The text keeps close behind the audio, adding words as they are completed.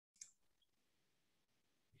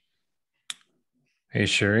Hey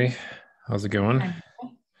Sherry, how's it going?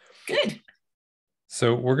 I'm good.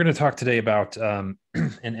 So we're going to talk today about an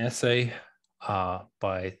essay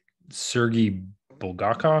by Sergei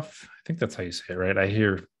Bulgakov. I think that's how you say it, right? I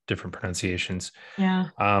hear different pronunciations. Yeah.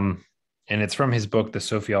 Um, and it's from his book, The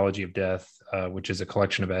Sophiology of Death, which is a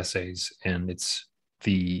collection of essays. And it's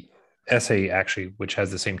the essay, actually, which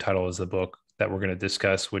has the same title as the book that we're going to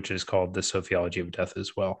discuss, which is called The Sophiology of Death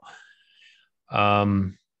as well.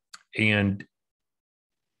 And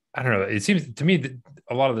I don't know. It seems to me that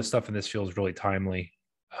a lot of the stuff in this feels really timely.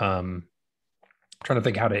 Trying to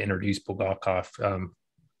think how to introduce Bulgakov.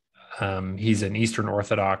 He's an Eastern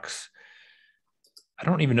Orthodox. I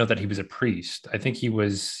don't even know that he was a priest. I think he He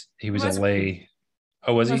was a was a priest. lay.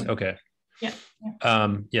 Oh, was He was he? a Okay. yeah.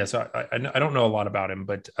 Yeah. Yeah. So I don't know a lot about him,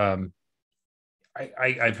 but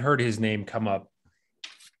I've heard his name come up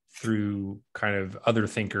through kind of other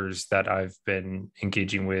thinkers that I've been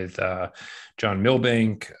engaging with, John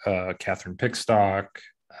Milbank, Catherine Pickstock,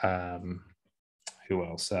 um, who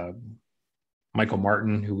else? Michael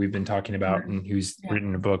Martin, who we've been talking about, Martin. and who's Yeah.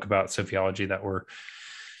 written a book about sophiology that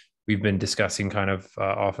we've been discussing kind of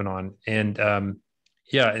off and on. And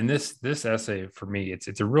yeah, in this essay for me,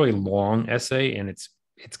 it's a really long essay, and it's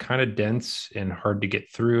kind of dense and hard to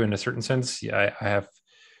get through in a certain sense. Yeah, I have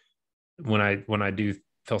when I do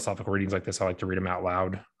philosophical readings like this, I like to read them out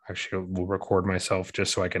loud. Actually, will record myself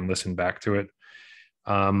just so I can listen back to it.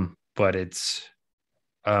 But it's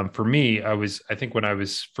for me, I think when I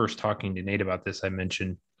was first talking to Nate about this, I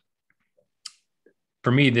mentioned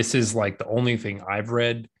for me, this is like the only thing I've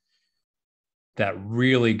read that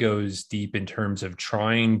really goes deep in terms of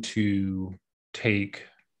trying to take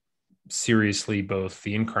seriously both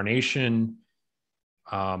the incarnation,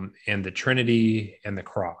 and the Trinity and the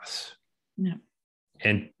cross, Yeah.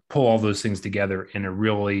 and pull all those things together in a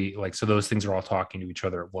really like, so those things are all talking to each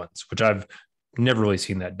other at once, which I've never really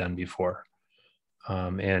seen that done before.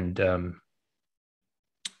 And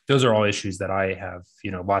Those are all issues that I have,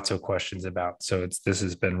 lots of questions about. So this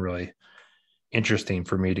has been really interesting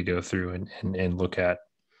for me to go through and look at.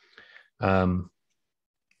 Um,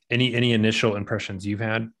 any initial impressions you've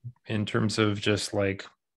had in terms of just like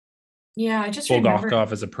Yeah. I just remember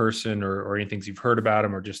Bulgakov as a person, or any things you've heard about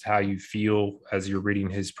him, or just how you feel as you're reading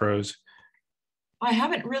his prose? I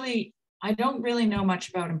haven't really I don't really know much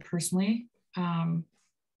about him personally. Um,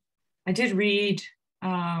 I did read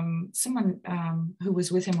someone who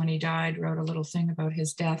was with him when he died wrote a little thing about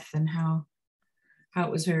his death and how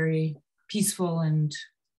it was very peaceful and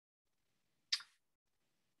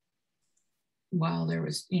while there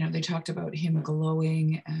was, they talked about him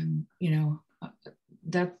glowing and,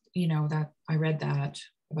 that I read that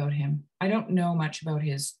about him. I don't know much about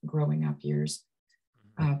his growing up years.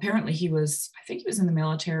 Apparently I think he was in the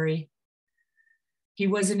military. He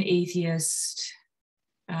was an atheist.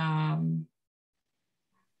 Um,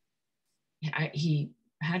 he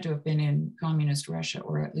had to have been in communist Russia,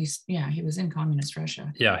 or at least, yeah, he was in communist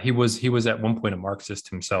Russia. Yeah, he was at one point a Marxist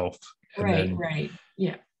himself, and Right, then right.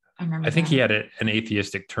 Yeah, I I remember think he that. had an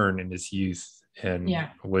atheistic turn in his youth and Yeah,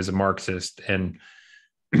 was a Marxist, and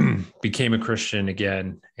became a Christian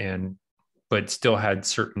again, and but still had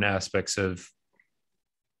certain aspects of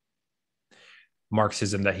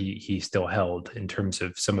Marxism that he still held in terms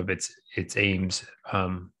of some of its aims.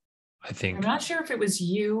 I I'm think. not sure if it was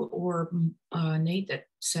you or Nate that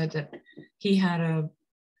said that he had a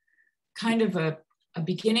kind of a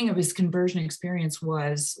beginning of his conversion experience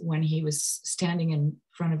was when he was standing in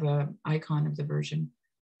front of a icon of the Virgin,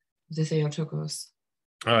 the Theotokos.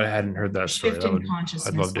 Oh, I hadn't heard A that story. shift That in would I'd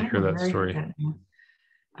consciousness. love I to don't hear know that where I heard story. that now.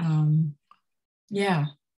 Um, yeah,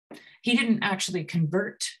 he didn't actually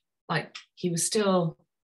convert. Like he was still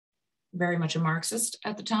very much a Marxist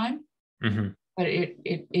at the time, Hmm. but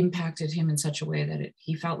it impacted him in such a way that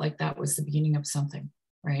he felt like that was the beginning of something,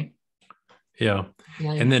 right? Yeah,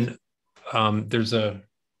 and Life. then there's a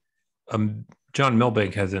John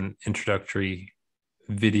Milbank has an introductory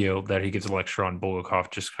video that he gives a lecture on Bulgakov,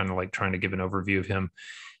 just kind of like trying to give an overview of him.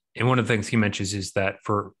 And one of the things he mentions is that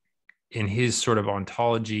for in his sort of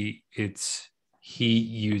ontology, he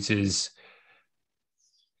uses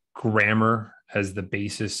grammar as the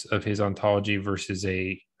basis of his ontology versus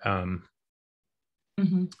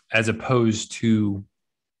Mm-hmm. as opposed to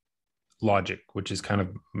logic, which is kind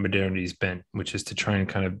of modernity's bent, which is to try and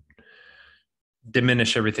kind of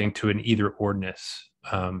diminish everything to an either orness.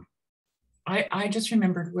 I just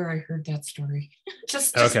remembered where I heard that story.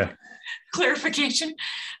 just Okay. clarification.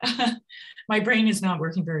 My brain is not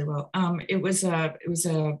working very well. It was a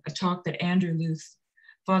talk that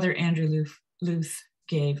Father Andrew Luth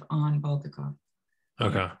gave on Bulgakov. Yeah.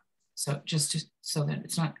 Okay. So so that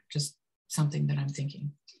it's not just something that I'm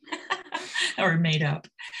thinking or made up.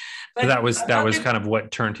 But But that was kind of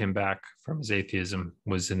what turned him back from his atheism,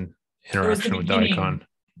 was an it was the interaction with the beginning. icon.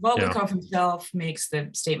 Bulgakov himself makes the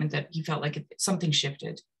statement that he felt like something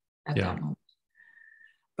shifted at that moment.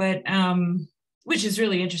 But which is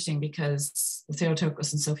really interesting because the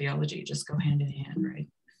Theotokos and Sophiology just go hand in hand, right?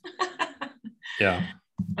 Yeah.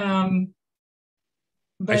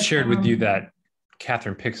 But, I shared with you that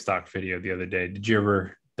Catherine Pickstock video the other day. Did you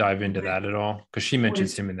ever dive into that at all? Because she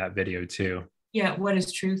mentions him in that video too. Yeah, what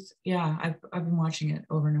is truth? Yeah, I've been watching it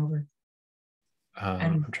over and over.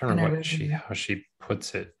 I'm trying to remember how she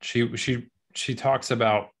puts it. She talks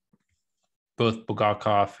about both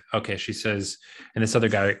Bulgakov. Okay, she says, and this other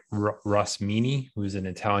guy, Rossmini, who's an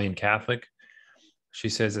Italian Catholic. She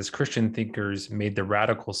says, as Christian thinkers made the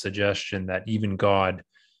radical suggestion that even God,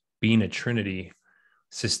 being a Trinity,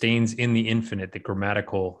 sustains in the infinite the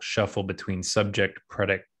grammatical shuffle between subject,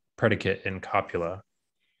 predicate, and copula.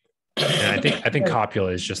 And I think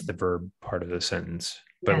copula is just the verb part of the sentence,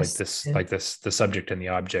 but yes, the subject and the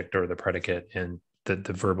object, or the predicate and the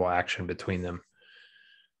verbal action between them.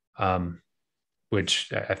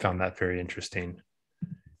 Which I found that very interesting.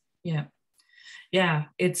 Yeah. Yeah.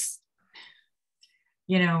 It's,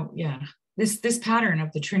 this pattern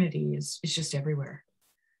of the Trinity is just everywhere.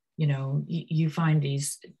 You find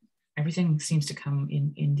everything seems to come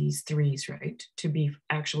in these threes, right? To be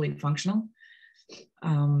actually functional.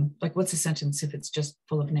 Like, what's a sentence if it's just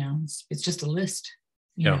full of nouns? It's just a list.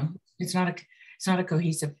 You know, it's not a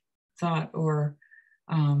cohesive thought, or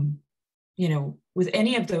with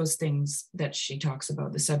any of those things that she talks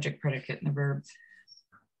about, the subject, predicate, and the verb,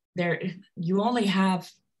 there you only have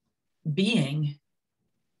being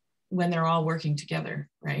when they're all working together,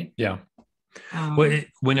 right? Yeah.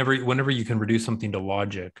 Whenever you can reduce something to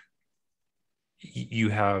logic,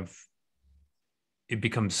 it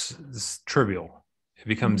becomes trivial. It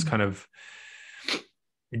becomes kind of,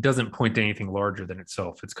 it doesn't point to anything larger than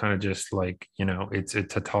itself. It's kind of just like, it's a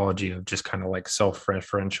tautology of just kind of like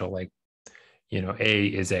self-referential, like, A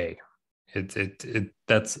is A.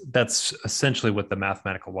 That's essentially what the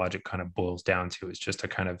mathematical logic kind of boils down to. It's just a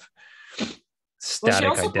kind of static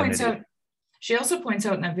identity. She also points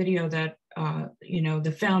out in that video that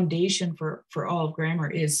the foundation for all of grammar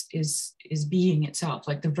is being itself,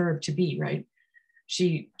 like the verb to be, right?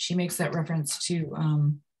 She makes that reference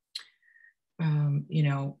to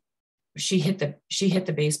she hit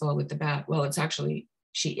the baseball with the bat. Well, it's actually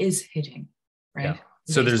she is hitting, right? Yeah.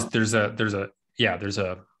 So there's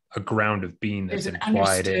a ground of being that's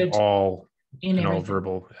implied in all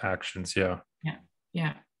verbal actions. Yeah. Yeah.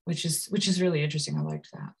 Yeah. Which is really interesting. I liked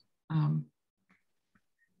that.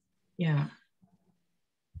 Yeah.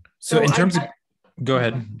 So in terms of, go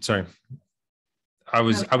ahead. Sorry. I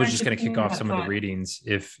was just going to kick off some of the readings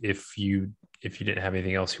if you didn't have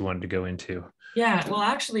anything else you wanted to go into. Yeah. Well,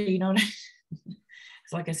 actually,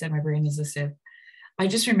 like I said, my brain is a sieve. I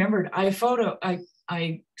just remembered I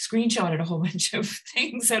screenshotted a whole bunch of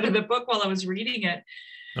things out of the book while I was reading it.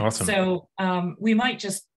 Awesome. So we might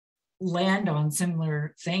just land on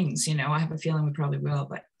similar things. I have a feeling we probably will,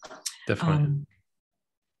 but definitely.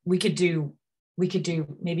 We could do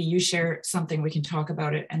maybe you share something, we can talk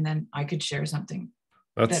about it, and then I could share something.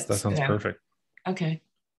 That sounds perfect. Okay.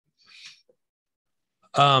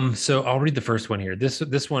 So I'll read the first one here.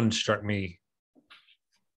 This one struck me.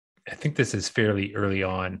 I think this is fairly early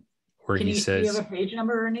on, where he says, do you have a page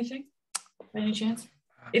number or anything by any chance?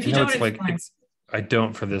 If you don't, I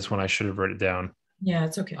don't for this one. I should have wrote it down. Yeah,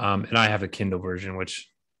 it's okay. And I have a Kindle version, which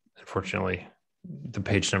unfortunately the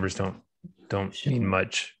page numbers don't mean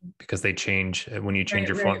much because they change when you change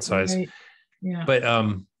your font size. Right. Yeah. But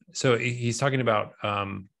so he's talking about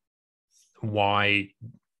why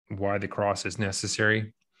the cross is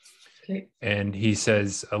necessary. Okay. And he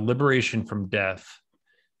says a liberation from death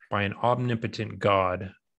by an omnipotent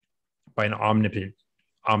God, by an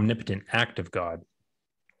omnipotent act of God,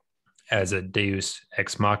 as a deus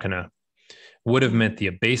ex machina, would have meant the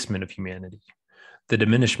abasement of humanity, the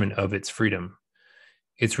diminishment of its freedom,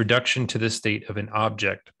 its reduction to the state of an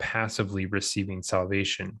object passively receiving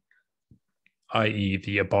salvation, i.e.,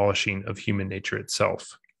 the abolishing of human nature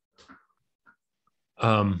itself.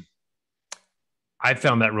 I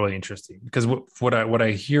found that really interesting because what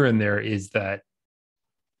I hear in there is that,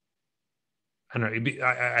 I don't know,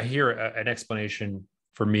 I hear an explanation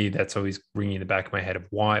for me that's always ringing in the back of my head of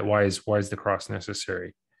why is the cross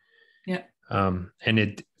necessary? Yeah. And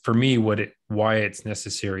it, for me, why it's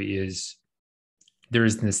necessary is there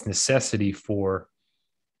is this necessity for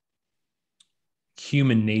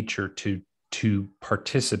human nature to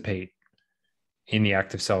participate in the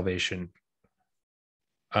act of salvation.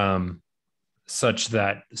 such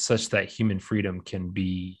that human freedom can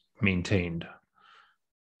be maintained.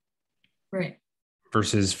 Right.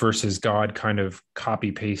 Versus God kind of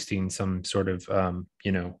copy pasting some sort of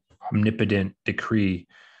omnipotent decree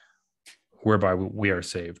whereby we are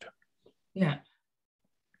saved. Yeah.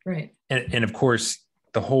 Right. And of course,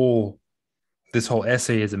 this whole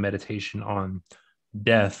essay is a meditation on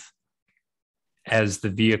death as the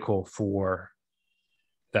vehicle for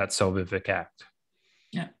that salvific act.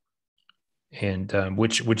 Yeah. And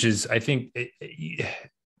which is, I think,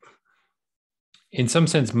 in some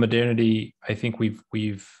sense, modernity, I think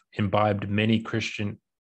we've imbibed many Christian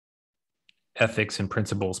ethics and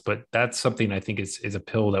principles, but that's something I think is a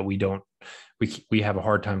pill that we have a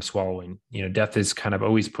hard time swallowing. Death is kind of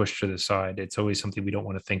always pushed to the side. It's always something we don't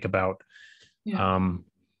want to think about. Yeah.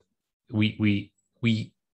 We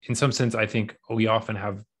in some sense, I think we often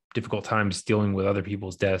have difficult times dealing with other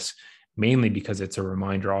people's deaths, mainly because it's a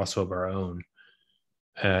reminder also of our own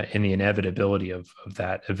and the inevitability of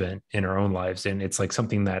that event in our own lives. And it's like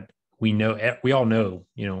something that we all know,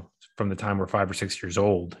 from the time we're 5 or 6 years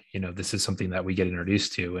old, this is something that we get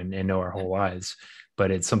introduced to and know our whole lives. But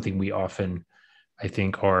it's something we often, I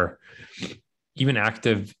think, are even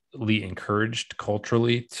actively encouraged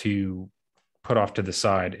culturally to put off to the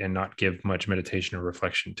side and not give much meditation or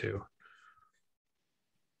reflection to.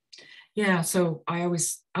 Yeah. So I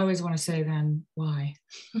always want to say then, why?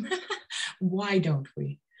 Why don't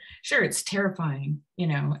we? Sure, it's terrifying,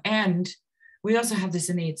 and we also have this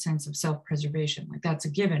innate sense of self-preservation. Like that's a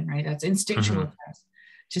given, right? That's instinctual for us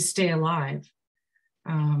to stay alive.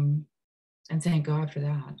 And thank God for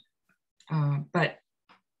that. But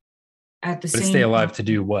at the same stay alive time, to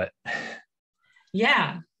do what?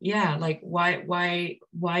 Yeah. Like why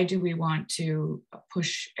do we want to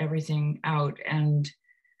push everything out? And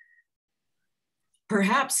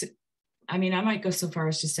perhaps, I might go so far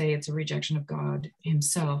as to say it's a rejection of God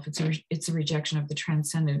himself. It's a rejection of the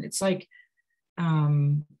transcendent. It's like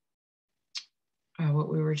what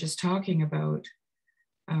we were just talking about,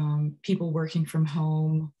 people working from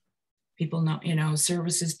home, people not,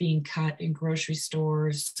 services being cut in grocery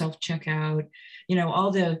stores, self-checkout,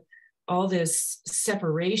 all this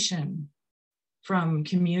separation from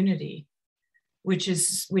community, which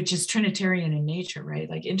is Trinitarian in nature, right?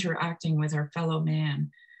 Like interacting with our fellow man,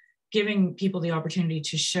 giving people the opportunity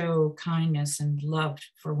to show kindness and love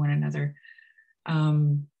for one another.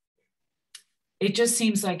 It just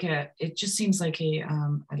seems like a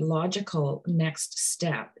logical next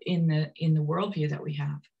step in the worldview that we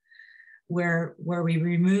have, where we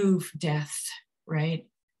remove death, right?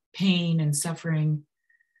 Pain and suffering,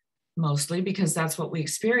 mostly because that's what we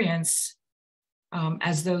experience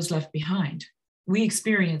as those left behind. We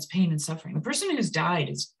experience pain and suffering. The person who's died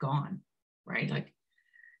is gone, right? Like,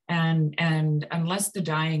 and unless the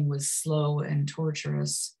dying was slow and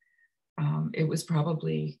torturous, it was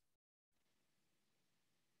probably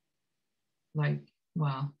like,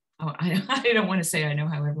 well, I don't want to say I know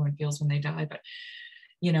how everyone feels when they die, but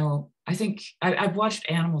I think I've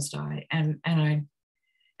watched animals die, and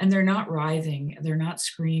they're not writhing, they're not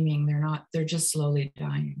screaming, they're just slowly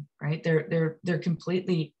dying, right? They're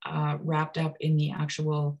completely wrapped up in the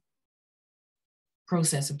actual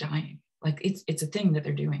process of dying. Like it's a thing that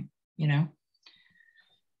they're doing,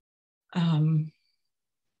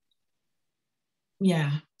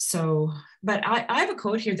 Yeah. So, but I have a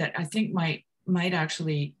quote here that I think might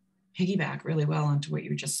actually piggyback really well onto what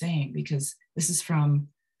you were just saying, because this is from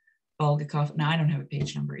Bulgakov. Now I don't have a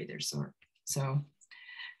page number either. So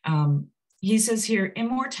he says here,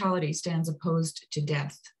 immortality stands opposed to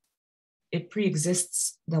death. It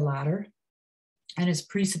preexists the latter and is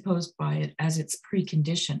presupposed by it as its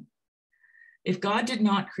precondition. If God did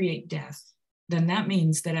not create death, then that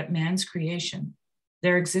means that at man's creation,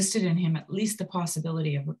 there existed in him at least the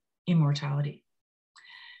possibility of immortality.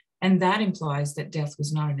 And that implies that death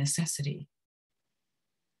was not a necessity.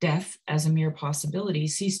 Death, as a mere possibility,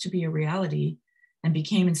 ceased to be a reality and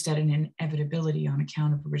became instead an inevitability on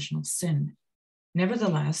account of original sin.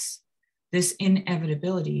 Nevertheless, this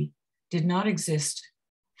inevitability did not exist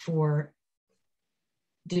for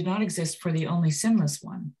the only sinless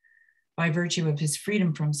one, by virtue of his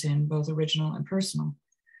freedom from sin, both original and personal.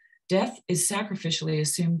 Death is sacrificially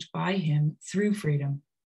assumed by him through freedom.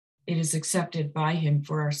 It is accepted by him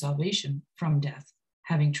for our salvation from death,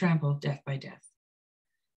 having trampled death by death.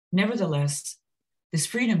 Nevertheless, this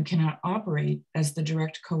freedom cannot operate as the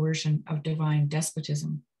direct coercion of divine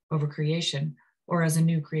despotism over creation, or as a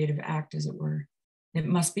new creative act, as it were. It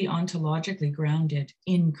must be ontologically grounded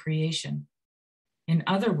in creation. In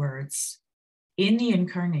other words, in the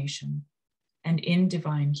Incarnation and in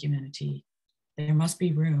divine humanity, there must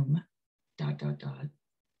be room, dot, dot, dot,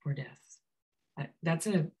 for death. That's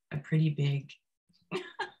a pretty big,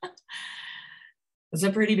 that's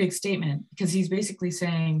a pretty big statement, because he's basically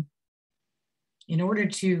saying, in order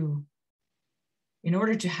to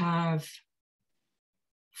have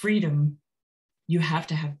freedom, you have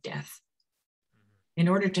to have death. In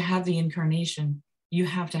order to have the incarnation, you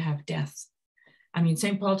have to have death. I mean,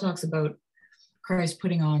 St. Paul talks about Christ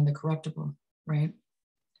putting on the corruptible, right?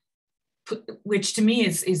 Which to me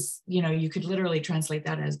is, you could literally translate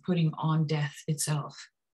that as putting on death itself,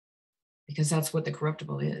 because that's what the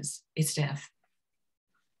corruptible is. It's death.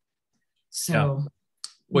 So, yeah.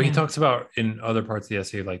 Well, he talks about in other parts of the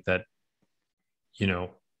essay like that,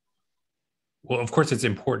 well, of course, it's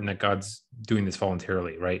important that God's doing this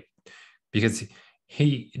voluntarily, right? Because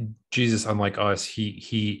Jesus, unlike us,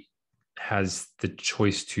 he has the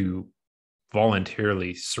choice to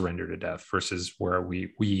voluntarily surrender to death, versus where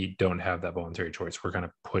we don't have that voluntary choice. We're kind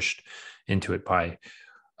of pushed into it by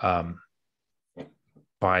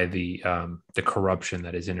the corruption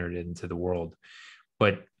that is entered into the world.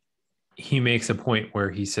 But he makes a point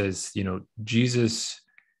where he says, Jesus,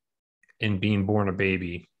 in being born a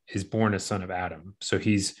baby, is born a son of Adam. So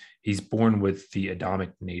he's born with the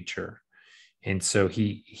Adamic nature. And so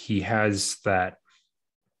he has that,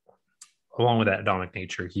 along with that Adamic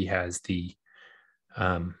nature, he has the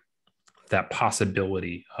that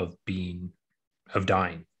possibility of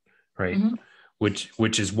dying, right? Mm-hmm.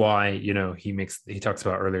 Which is why, he talks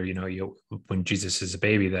about earlier, when Jesus is a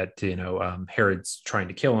baby, that, Herod's trying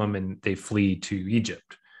to kill him and they flee to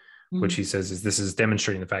Egypt, mm-hmm. which he says this is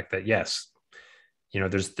demonstrating the fact that, yes,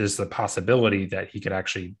 there's the possibility that he could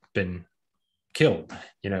actually been killed.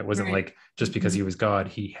 It wasn't right. Like just because he was God,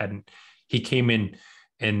 he came in,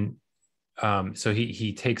 and so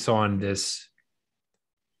he takes on this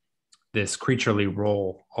creaturely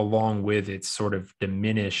role, along with its sort of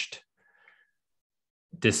diminishment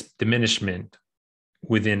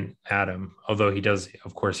within Adam. Although he does,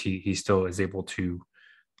 of course, he still is able to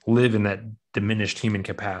live in that diminished human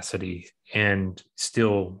capacity and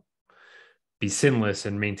still be sinless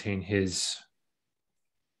and maintain his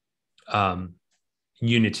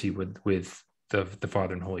unity with the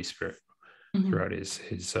Father and Holy Spirit, mm-hmm. throughout his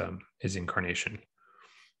incarnation.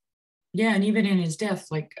 Yeah, and even in his death,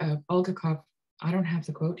 like Bulgakov, I don't have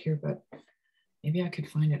the quote here, but maybe I could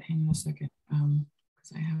find it. Hang on a second.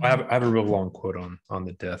 I have a real long quote on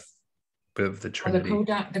the death of the Trinity.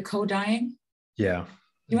 The co-dying? Yeah.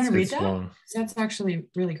 You want to read that? Long. That's actually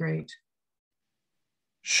really great.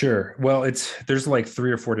 Sure. Well, there's like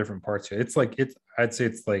 3 or 4 different parts here. I'd say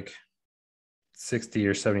it's like 60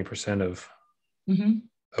 or 70% of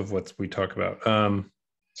what we talk about.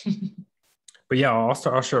 But yeah, I'll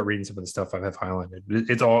start reading some of the stuff I have highlighted.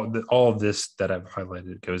 It's all of this that I've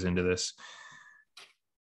highlighted goes into this.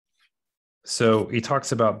 So he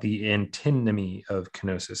talks about the antinomy of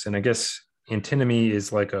kenosis, and I guess antinomy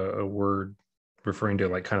is like a word referring to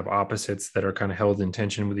like kind of opposites that are kind of held in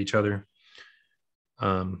tension with each other.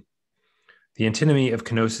 The antinomy of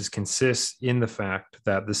kenosis consists in the fact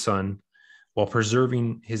that the Son, while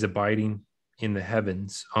preserving his abiding in the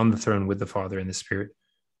heavens on the throne with the Father and the Spirit,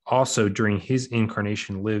 also during his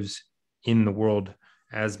incarnation lives in the world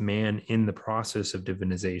as man in the process of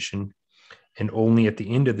divinization, and only at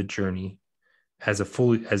the end of the journey as the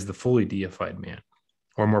fully deified man,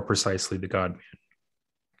 or more precisely, the God-man.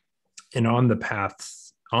 And on the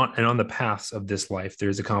paths of this life, there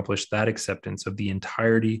is accomplished that acceptance of the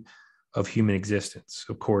entirety of human existence,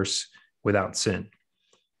 of course, without sin,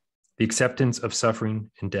 the acceptance of suffering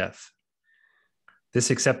and death. This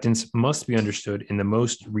acceptance must be understood in the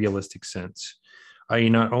most realistic sense, i.e.,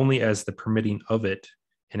 not only as the permitting of it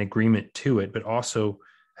and agreement to it, but also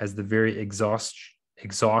as the very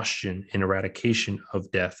exhaustion and eradication of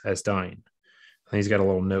death as dying. And he's got a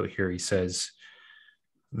little note here. He says,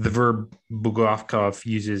 the verb Bulgakov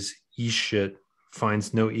uses ishit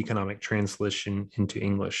finds no economic translation into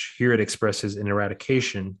English. Here it expresses an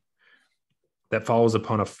eradication that follows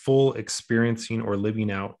upon a full experiencing or living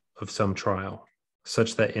out of some trial,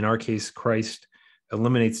 such that in our case, Christ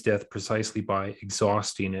eliminates death precisely by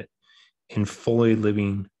exhausting it and fully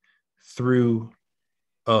living through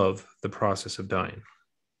of the process of dying.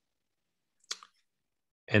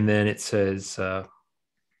 And then it says, it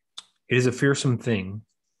is a fearsome thing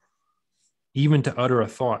even to utter a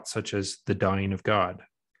thought such as the dying of God.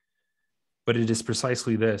 But it is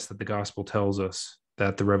precisely this that the gospel tells us,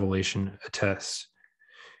 that the revelation attests.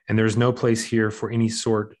 And there is no place here for any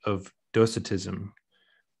sort of docetism,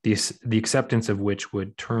 the acceptance of which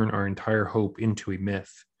would turn our entire hope into a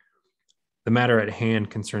myth. The matter at hand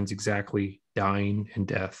concerns exactly dying and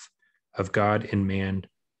death, of God and man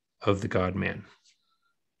of the God-man.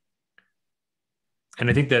 And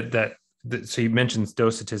I think that so you mentioned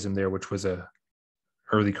Docetism there, which was a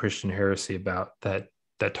early Christian heresy about that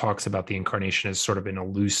talks about the incarnation as sort of an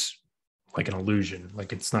an illusion,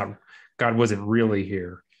 like it's not, God wasn't really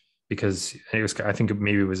here, because I think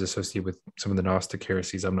maybe it was associated with some of the Gnostic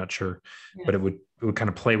heresies. I'm not sure, but it would kind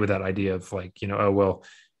of play with that idea of like, oh, well,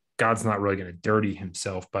 God's not really going to dirty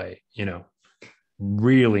himself by,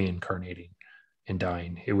 really incarnating and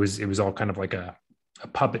dying. It was all kind of like a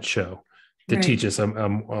puppet show to teach us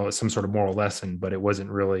some sort of moral lesson, but it wasn't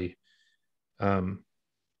really God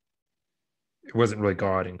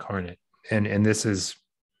incarnate. And this is,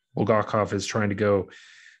 Bulgakov is trying to go,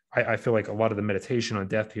 I feel like a lot of the meditation on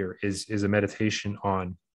death here is a meditation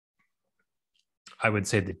on, I would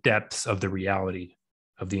say, the depths of the reality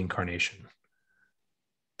of the incarnation,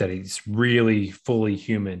 that he's really fully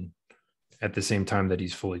human at the same time that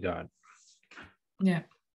he's fully God. Yeah.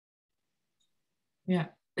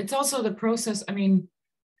 It's also the process. I mean,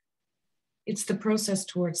 it's the process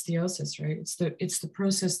towards theosis, right? It's the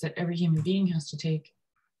process that every human being has to take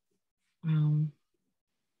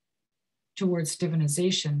towards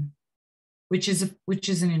divinization, which is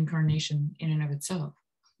an incarnation in and of itself,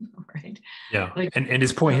 right? Yeah, and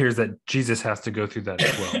his point here is that Jesus has to go through that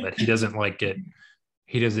as well. That he doesn't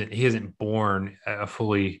he isn't born a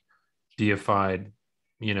fully deified,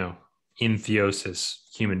 in theosis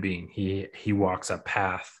human being. He walks a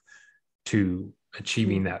path to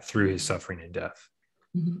achieving that through his suffering and death.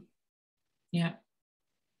 Mm-hmm. Yeah.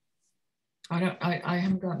 I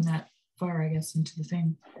haven't gotten that far, I guess, into the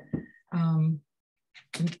thing, to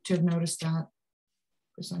have noticed that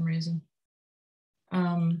for some reason.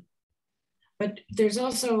 But there's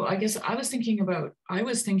also, I guess, I was thinking about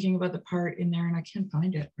the part in there, and I can't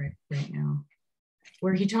find it right now,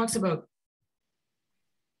 where he talks about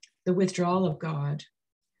the withdrawal of God,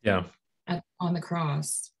 on the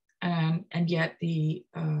cross, and yet the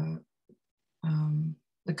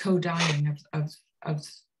co-dying of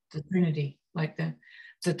the Trinity, like that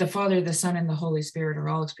the Father, the Son, and the Holy Spirit are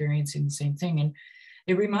all experiencing the same thing. And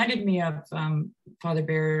it reminded me of Father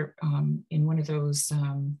Bear in one of those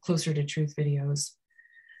Closer to Truth videos.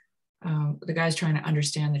 The guy's trying to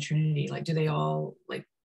understand the Trinity, like, do they all, like,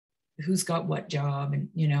 who's got what job, and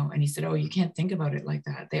and he said, oh, you can't think about it like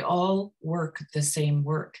that. They all work the same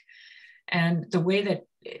work. And the way that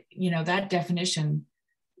that definition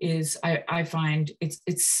is, I find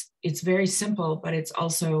it's very simple, but it's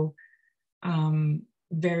also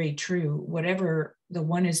very true. Whatever the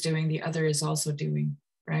one is doing, the other is also doing,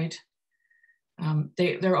 right?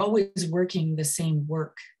 They're always working the same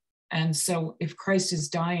work. And so if Christ is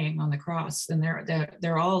dying on the cross, then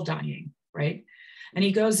they're all dying, right? And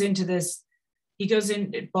Bulgakov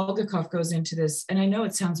goes into this, and I know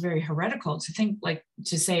it sounds very heretical to think, like,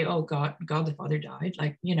 to say, oh, God the Father died,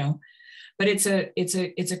 like, but it's a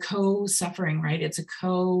co-suffering, right? It's a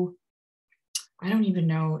I don't even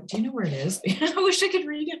know. Do you know where it is? I wish I could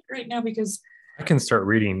read it right now, because I can start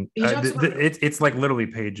reading. It's like literally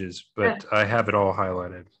pages, but I have it all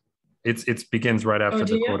highlighted. It begins right after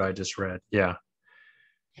the quote I just read. Yeah.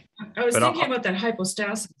 I was thinking about that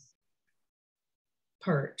hypostasis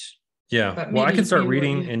part. Yeah. Well, I can start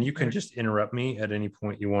reading, and you can just interrupt me at any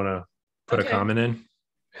point you want to put a comment in,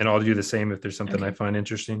 and I'll do the same if there's something I find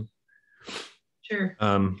interesting. Sure.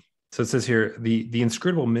 So it says here, the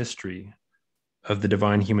inscrutable mystery of the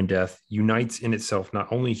divine human death unites in itself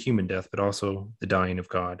not only human death, but also the dying of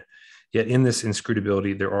God. Yet in this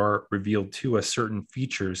inscrutability, there are revealed to us certain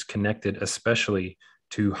features connected especially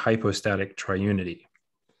to hypostatic triunity.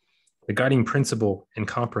 The guiding principle in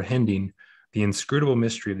comprehending the inscrutable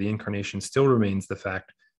mystery of the incarnation still remains the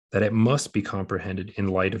fact that it must be comprehended in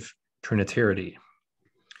light of Trinitarity.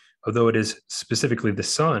 Although it is specifically the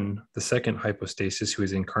Son, the second hypostasis, who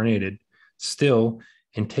is incarnated, still,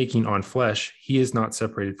 in taking on flesh, he is not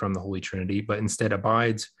separated from the Holy Trinity, but instead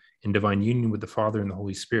abides in divine union with the Father and the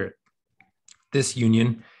Holy Spirit. This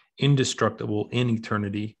union, indestructible in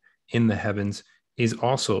eternity in the heavens, is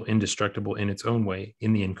also indestructible in its own way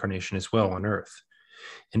in the incarnation as well on earth.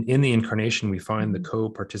 And in the incarnation, we find the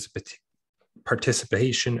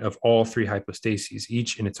co-participation of all three hypostases,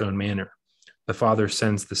 each in its own manner. The Father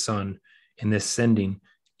sends the Son, and this sending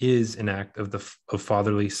is an act of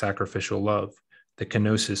fatherly sacrificial love, the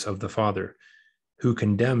kenosis of the Father, who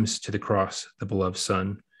condemns to the cross the beloved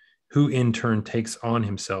Son, who in turn takes on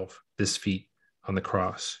himself this feat on the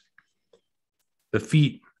cross. The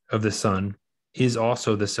feat of the Son is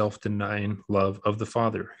also the self-denying love of the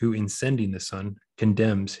Father, who in sending the Son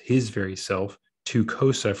condemns his very self to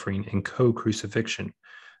co-suffering and co-crucifixion,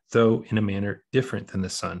 though in a manner different than the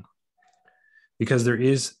Son. Because there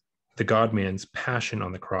is the God-man's passion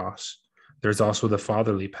on the cross, there's also the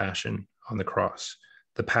fatherly passion on the cross,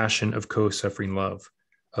 the passion of co-suffering love,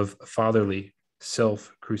 of fatherly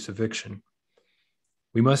self-crucifixion.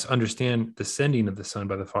 We must understand the sending of the Son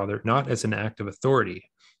by the Father not as an act of authority,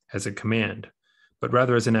 as a command, but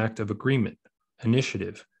rather as an act of agreement,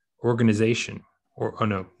 initiative, organization,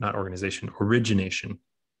 origination,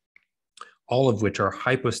 all of which are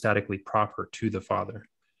hypostatically proper to the Father.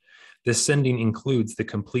 This sending includes the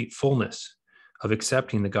complete fullness of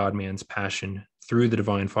accepting the God-man's passion through the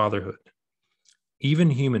divine fatherhood. Even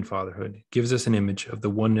human fatherhood gives us an image of the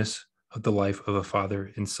oneness of the life of a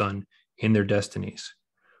father and son in their destinies.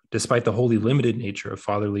 Despite the wholly limited nature of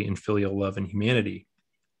fatherly and filial love in humanity,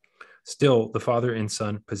 still the father and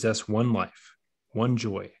son possess one life, one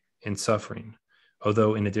joy and suffering,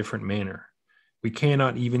 although in a different manner. We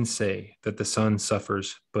cannot even say that the son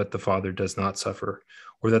suffers, but the father does not suffer,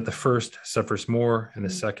 or that the first suffers more and the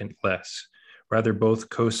second less. Rather, both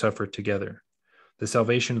co-suffer together. The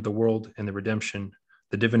salvation of the world and the redemption,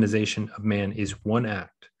 the divinization of man is one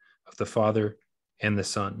act of the Father and the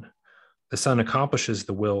Son. The Son accomplishes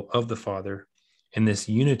the will of the Father in this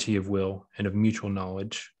unity of will and of mutual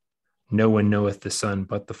knowledge. No one knoweth the Son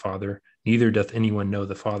but the Father, neither doth anyone know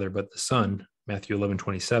the Father but the Son, Matthew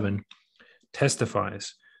 11:27,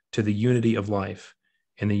 testifies to the unity of life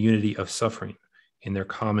and the unity of suffering in their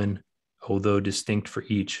common, although distinct for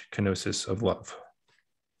each, kenosis of love.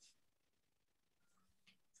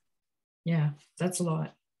 Yeah, that's a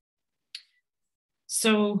lot.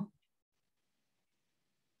 So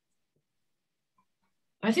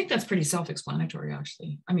I think that's pretty self-explanatory,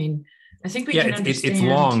 actually. I mean, I think we can understand. It's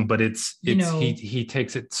long, but he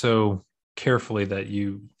takes it so carefully that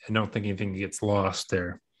I don't think anything gets lost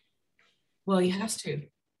there. Well, he has to.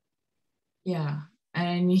 Yeah,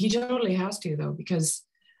 and he totally has to, though, because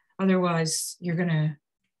otherwise you're gonna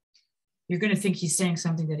think he's saying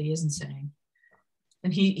something that he isn't saying.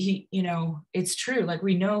 And he it's true. Like,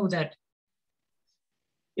 we know that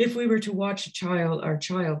if we were to watch our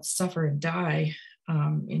child suffer and die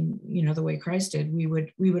in the way Christ did, we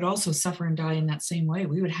would also suffer and die in that same way.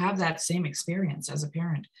 We would have that same experience as a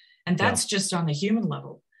parent, and that's just on the human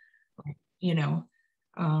level.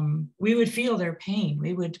 We would feel their pain.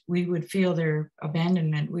 We would feel their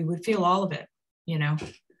abandonment. We would feel all of it.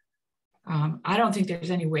 I don't think there's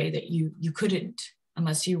any way that you couldn't,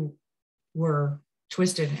 unless you were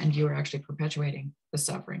twisted and you were actually perpetuating the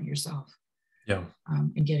suffering yourself. Yeah.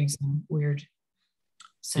 And getting some weird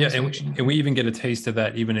satisfaction. And we even get a taste of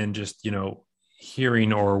that even in just,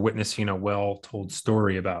 hearing or witnessing a well-told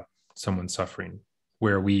story about someone suffering,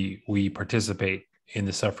 where we participate in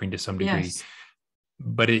the suffering to some degree. Yes.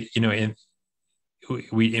 But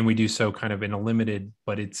we do so kind of in a limited,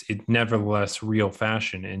 but it's nevertheless real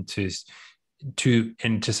fashion. And to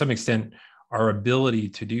some extent, our ability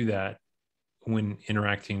to do that when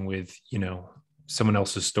interacting with, someone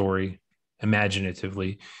else's story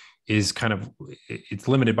imaginatively is it's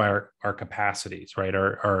limited by our capacities, right?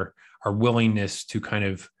 Our willingness to kind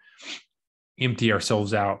of empty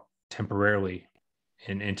ourselves out temporarily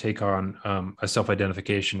and take on a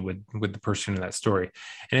self-identification with the person in that story.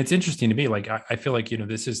 And it's interesting to me, like, I feel like,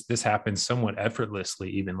 this happens somewhat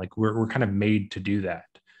effortlessly, even like we're kind of made to do that.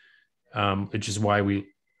 Which is why we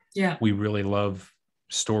really love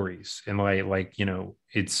stories. And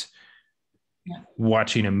it's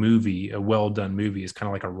watching a movie, a well-done movie, is kind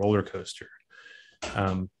of like a roller coaster,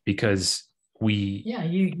 because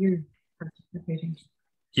you're participating.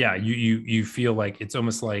 You feel like it's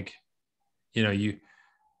almost like,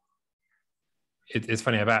 it's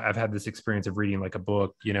funny. I've had this experience of reading like a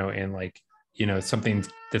book, and like, something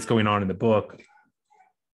that's going on in the book,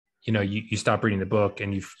 you stop reading the book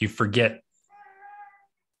and you forget,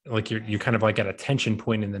 like you're kind of like at a tension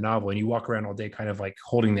point in the novel, and you walk around all day kind of like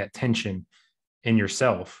holding that tension in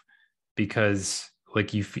yourself, because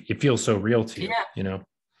like it feels so real to you.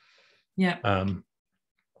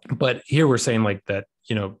 But here we're saying like that,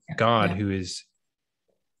 God, who is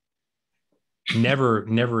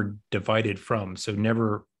never divided from, so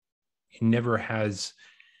never has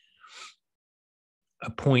a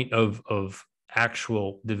point of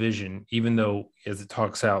actual division, even though, as it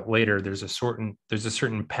talks out later, there's a certain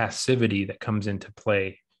passivity that comes into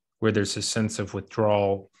play, where there's a sense of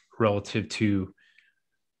withdrawal relative to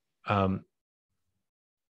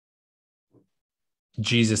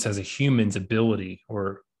Jesus as a human's ability,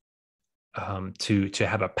 or to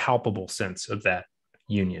have a palpable sense of that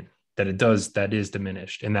union, that is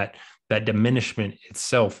diminished, and that diminishment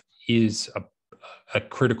itself is a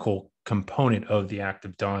critical component of the act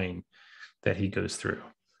of dying that he goes through,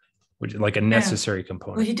 which is like a necessary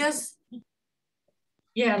component. Well, he does.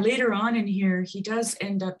 yeah, later on in here, he does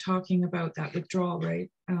end up talking about that withdrawal, right?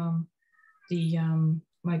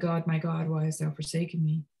 My God, why hast thou forsaken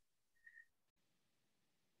me?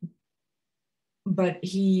 But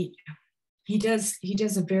he does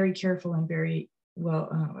a very careful and very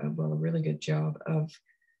a really good job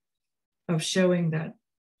of showing that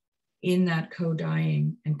in that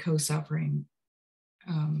co-dying and co-suffering,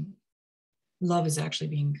 love is actually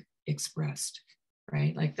being expressed,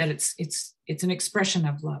 right? Like that it's an expression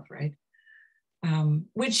of love, right?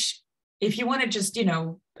 Which, if you want to just,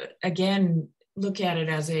 again, look at it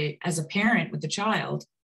as a parent with a child,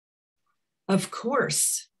 of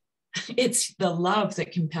course, it's the love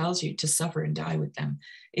that compels you to suffer and die with them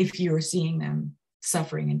if you're seeing them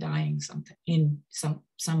suffering and dying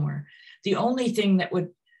somewhere. The only thing that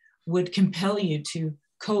would compel you to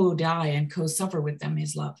co-die and co-suffer with them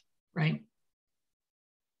is love, right?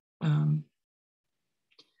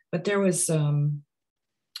 But there was I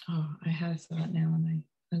had a thought now and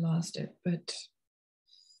I lost it, but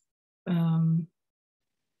the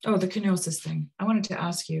kenosis thing. I wanted to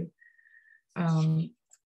ask you,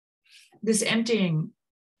 this emptying,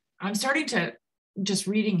 I'm starting to, just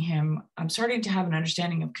reading him, I'm starting to have an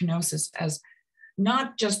understanding of kenosis as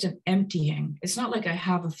not just an emptying. It's not like I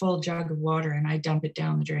have a full jug of water and I dump it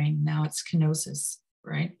down the drain. Now it's kenosis,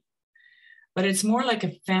 right? But it's more like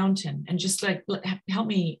a fountain. And just like, help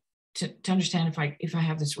me to understand if I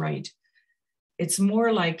have this right. It's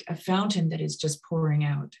more like a fountain that is just pouring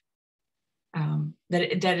out,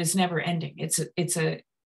 that is never ending. It's a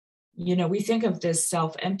we think of this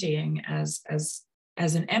self-emptying as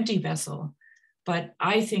an empty vessel, but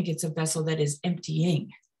I think it's a vessel that is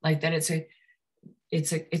emptying, like that it's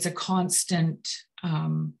a constant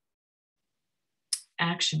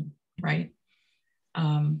action, right?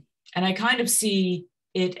 And I kind of see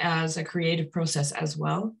it as a creative process as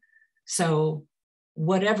well. So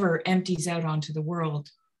whatever empties out onto the world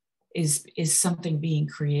is something being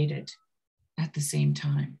created at the same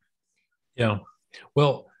time. Yeah.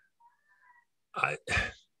 Well,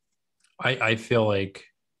 I feel like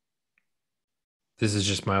this is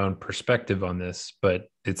just my own perspective on this, but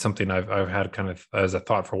it's something I've had kind of as a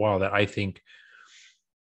thought for a while, that I think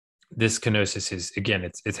this kenosis is, again,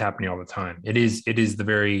 it's happening all the time. It is the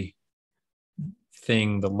very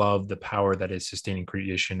thing, the love, the power that is sustaining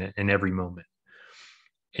creation in every moment.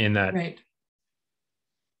 And that, right,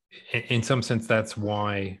 in some sense, that's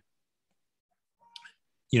why,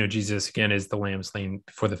 Jesus, again, is the lamb slain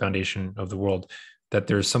before the foundation of the world, that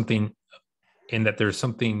there's something there's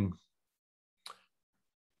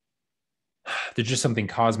just something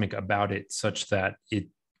cosmic about it, such that it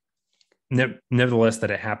nevertheless,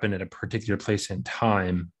 that it happened at a particular place in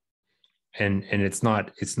time, and it's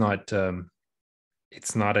not a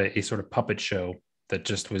sort of puppet show that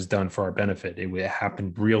just was done for our benefit. It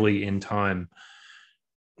happened really in time.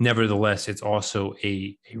 Nevertheless, it's also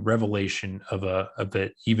a revelation of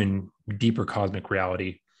an even deeper cosmic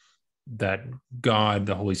reality that God,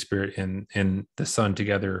 the Holy Spirit, and the Son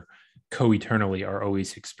together co-eternally are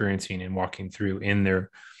always experiencing and walking through in their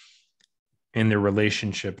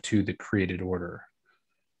relationship to the created order.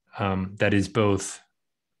 That is both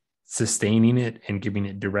sustaining it and giving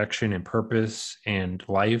it direction and purpose and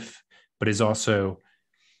life, but is also,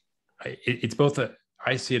 it's both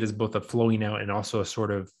I see it as both a flowing out and also a sort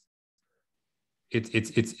of,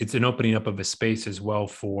 it's an opening up of a space as well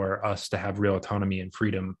for us to have real autonomy and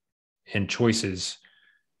freedom and choices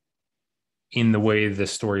in the way the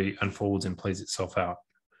story unfolds and plays itself out.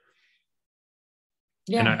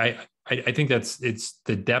 Yeah. And I think it's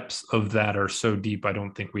the depths of that are so deep. I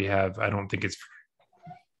don't think it's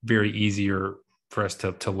very easier for us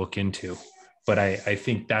to look into, but I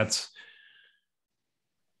think that's,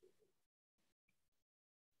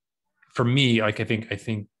 for me, like, I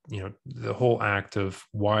think the whole act of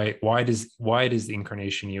why does the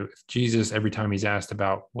incarnation, if Jesus, every time he's asked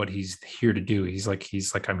about what he's here to do, he's like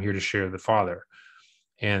I'm here to share the Father,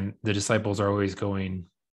 and the disciples are always going,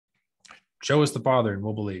 show us the Father and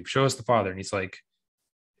we'll believe, show us the Father, and he's like,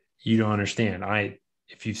 you don't understand,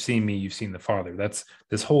 if you've seen me, you've seen the Father. That's,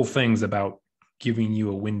 this whole thing's about giving you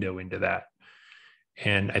a window into that.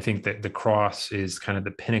 And I think that the cross is kind of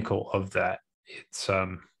the pinnacle of that. It's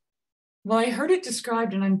well, I heard it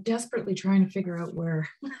described, and I'm desperately trying to figure out where,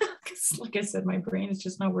 because like I said, my brain is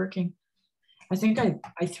just not working. I think I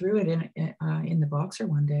threw it in the Boxer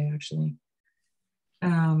one day, actually.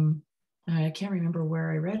 I can't remember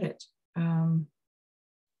where I read it.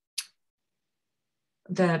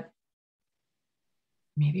 That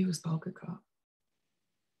maybe it was Bulgakov.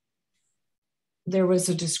 There was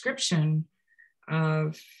a description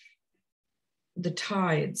of the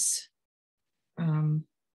tides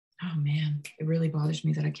oh man, it really bothers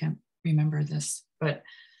me that I can't remember this, but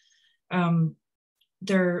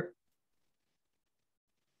there,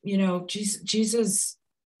 Jesus,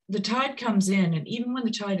 the tide comes in, and even when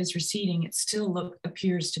the tide is receding, it still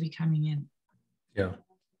appears to be coming in. Yeah.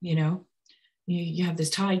 You have this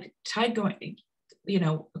tide going,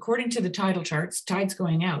 according to the tidal charts, tide's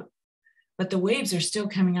going out, but the waves are still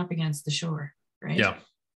coming up against the shore, right? Yeah.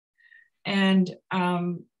 And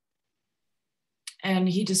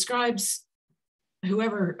he describes,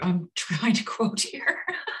 whoever I'm trying to quote here,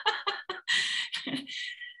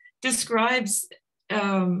 describes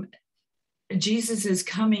Jesus is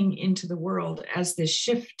coming into the world as this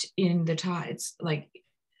shift in the tides. Like,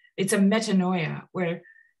 it's a metanoia where,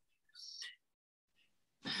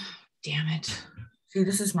 damn it. See,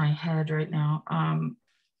 this is my head right now.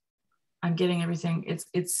 I'm getting everything.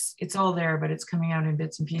 It's all there, but it's coming out in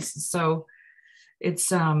bits and pieces. So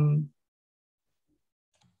it's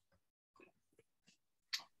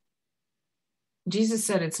Jesus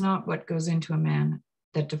said it's not what goes into a man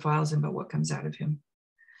that defiles him, but what comes out of him.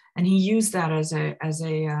 And he used that as a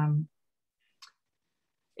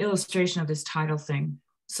illustration of this tidal thing.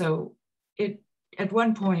 So at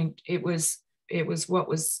one point it was what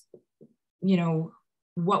was,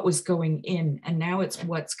 what was going in, and now it's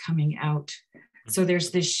what's coming out. So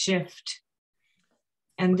there's this shift,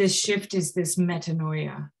 and this shift is this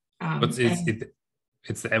metanoia. It's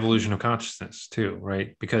the evolution of consciousness too,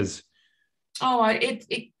 right? Because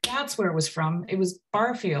that's where it was from. It was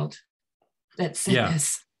Barfield that said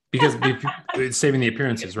this. Because it's saving the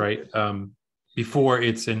appearances, right? Before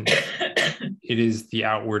it is the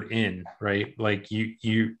outward in, right? Like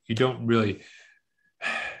you don't really,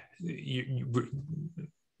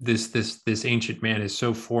 this ancient man is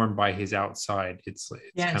so formed by his outside. It's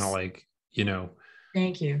yes. Kind of like,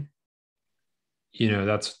 Thank you.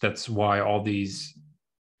 That's why all these,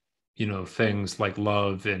 things like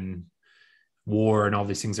love and war and all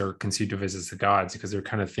these things are conceived of as the gods, because they're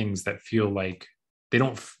kind of things that feel like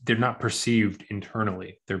they're not perceived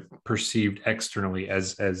internally. They're perceived externally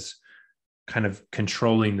as kind of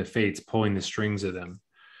controlling the fates, pulling the strings of them.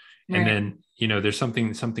 Right. And then, there's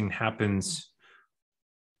something happens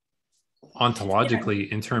ontologically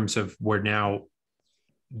in terms of where now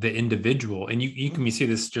the individual, and you can see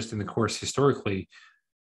this just in the course historically,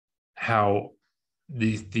 how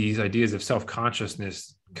these ideas of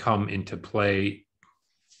self-consciousness come into play,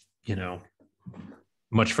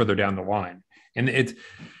 much further down the line. And it's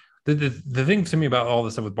the thing to me about all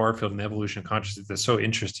this stuff with Barfield and the evolution of consciousness that's so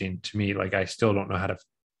interesting to me, like I still don't know how to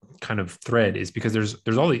kind of thread, is because there's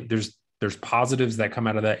positives that come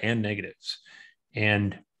out of that and negatives.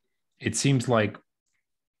 And it seems like,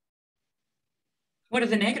 what are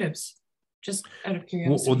the negatives? Just out of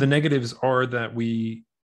curiosity. Well, the negatives are that we,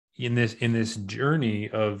 in this journey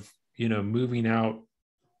of, moving out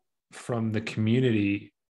from the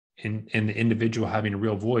community and the individual having a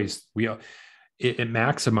real voice, it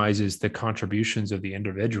maximizes the contributions of the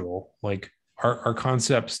individual. Like our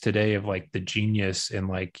concepts today of like the genius and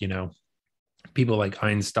like, people like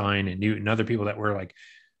Einstein and Newton, other people that were like,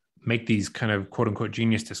 make these kind of quote unquote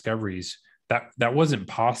genius discoveries, that wasn't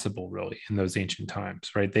possible really in those ancient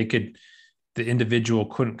times, right? The individual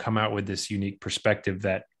couldn't come out with this unique perspective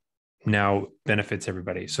that now benefits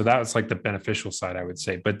everybody. So that was like the beneficial side, I would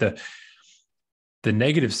say. But the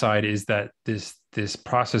negative side is that this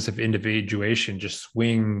process of individuation just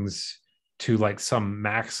swings to like some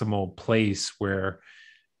maximal place where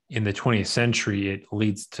in the 20th century, it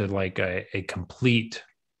leads to like a complete,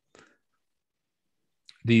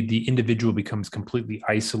 the individual becomes completely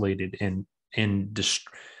isolated and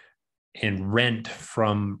rent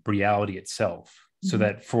from reality itself.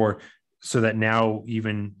 Mm-hmm. So that now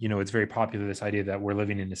even, it's very popular, this idea that we're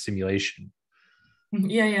living in a simulation.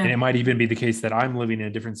 Yeah. And it might even be the case that I'm living in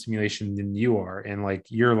a different simulation than you are. And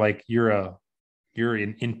you're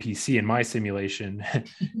an NPC in my simulation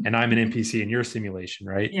and I'm an NPC in your simulation,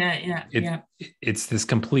 right? Yeah. It's this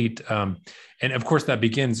complete, and of course that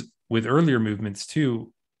begins with earlier movements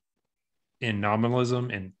too, in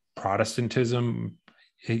nominalism and Protestantism,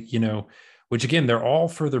 which again, they're all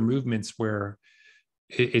further movements where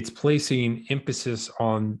it's placing emphasis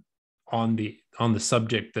on the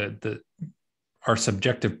subject, our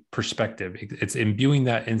subjective perspective. It's imbuing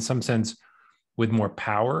that in some sense with more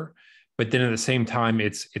power, but then at the same time,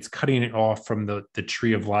 it's cutting it off from the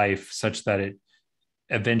tree of life such that it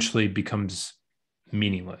eventually becomes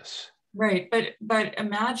meaningless. Right. But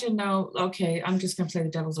imagine though, okay, I'm just going to play the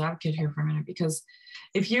devil's advocate here for a minute, because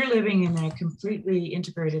if you're living in a completely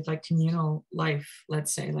integrated, like communal life,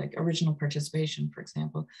 let's say like original participation, for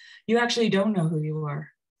example, you actually don't know who you are.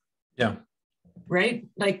 Yeah. right?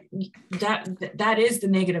 Like that is the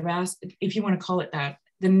negative aspect, if you want to call it that,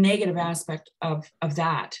 the negative aspect of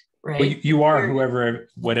that, right? Well, you are whoever,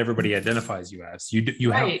 what everybody identifies you as.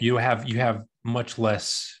 Right. You have much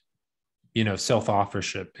less,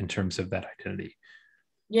 self-authorship in terms of that identity.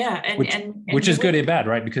 Yeah, which is good and bad,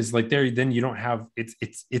 right? Because like then you don't have,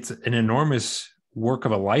 it's an enormous work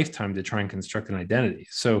of a lifetime to try and construct an identity.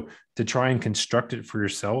 So to try and construct it for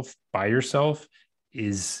yourself by yourself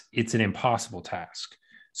it's an impossible task.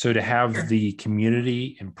 So to have the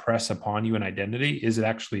community impress upon you an identity is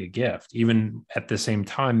actually a gift, even at the same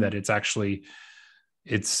time that it's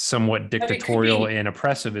somewhat dictatorial and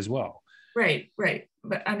oppressive as well. Right.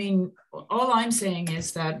 But I mean, all I'm saying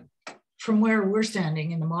is that from where we're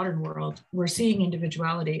standing in the modern world, we're seeing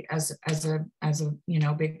individuality as a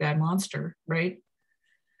big bad monster, right?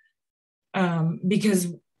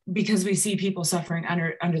 Because we see people suffering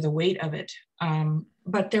under the weight of it.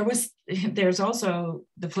 But there's also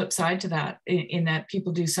the flip side to that, in that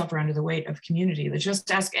people do suffer under the weight of community. Let's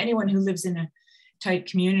just ask anyone who lives in a tight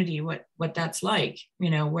community what that's like,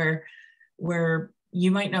 where you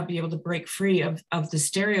might not be able to break free of the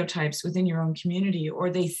stereotypes within your own community, or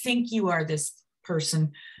they think you are this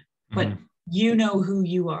person, but you know who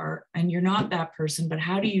you are and you're not that person. But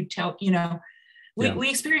how do you tell, we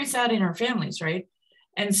experience that in our families, right?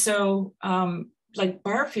 And so like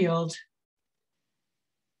Barfield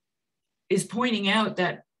is pointing out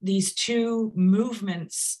that these two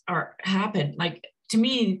movements happen. Like, to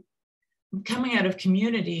me, coming out of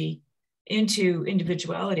community into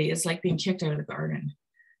individuality is like being kicked out of the garden.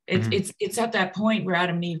 It's at that point where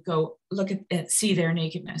Adam and Eve go look at see their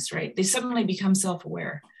nakedness, right? They suddenly become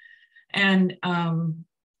self-aware, and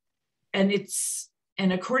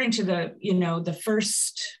according to the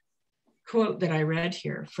first quote that I read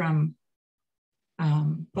here from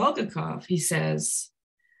Bulgakov, he says,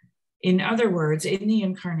 in other words, in the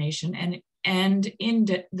Incarnation and in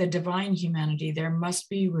the divine humanity, there must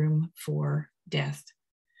be room for death.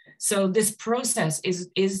 So this process is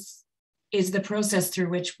the process through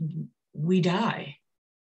which we die,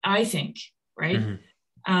 I think, right?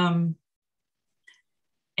 And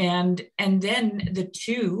then the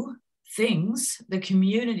two things, the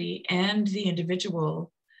community and the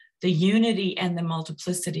individual, the unity and the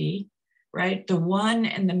multiplicity, right? The one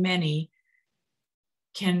and the many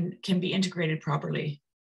can be integrated properly.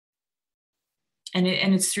 And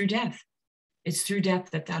it's through death. It's through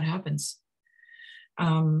death that happens.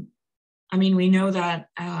 I mean, we know that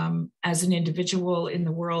as an individual in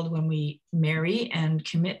the world, when we marry and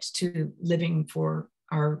commit to living for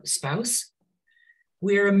our spouse,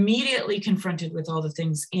 we're immediately confronted with all the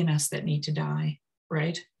things in us that need to die,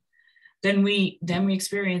 right? Then we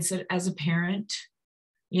experience it as a parent,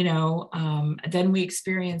 then we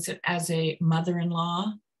experience it as a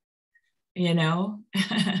mother-in-law,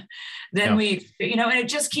 then we, and it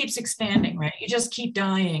just keeps expanding, right? You just keep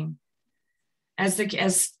dying. As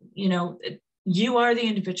you are the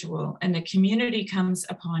individual, and the community comes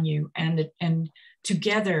upon you, and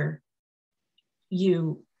together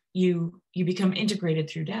you become integrated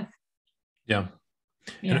through death. Yeah.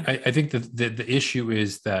 And I think that the issue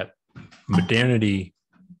is that modernity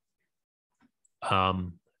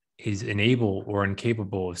is unable or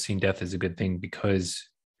incapable of seeing death as a good thing,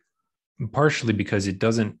 partially because it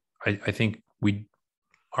doesn't. I think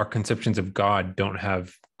our conceptions of God don't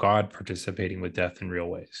have God participating with death in real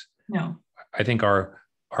ways. No. I think our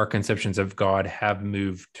conceptions of God have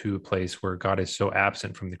moved to a place where God is so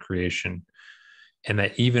absent from the creation, and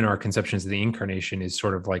that even our conceptions of the Incarnation is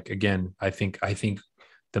sort of like, again, I think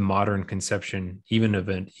the modern conception, even of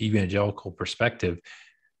an evangelical perspective,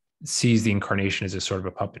 sees the Incarnation as a sort of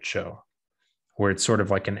a puppet show, where it's sort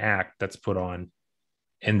of like an act that's put on,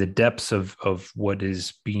 and the depths of what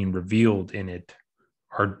is being revealed in it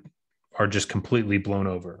are just completely blown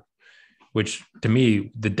over. Which, to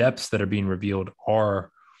me, the depths that are being revealed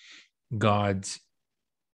are God's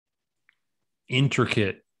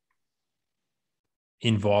intricate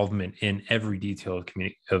involvement in every detail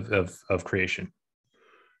of creation,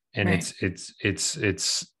 and right.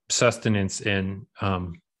 it's sustenance in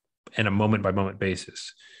a moment by moment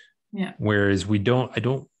basis. Yeah. Whereas I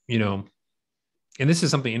don't, and this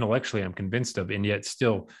is something intellectually I'm convinced of, and yet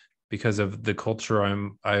still, because of the culture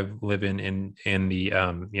I live in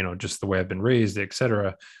the just the way I've been raised,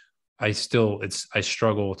 etc. I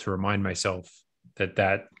struggle to remind myself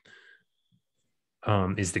that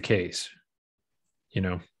is the case.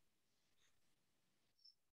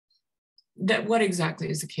 That what exactly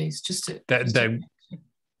is the case?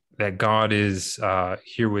 That God is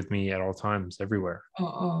here with me at all times, everywhere.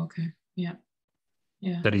 Oh, okay. Yeah.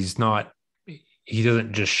 That he's not, he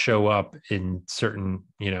doesn't just show up in certain,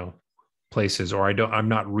 places, or I'm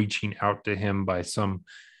not reaching out to him by some,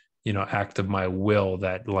 act of my will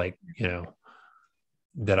that like,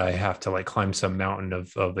 that I have to like climb some mountain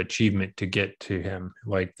of achievement to get to him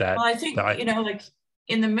like that. Well, I think, like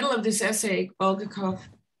in the middle of this essay, Bulgakov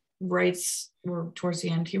writes, or towards the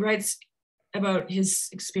end, he writes about his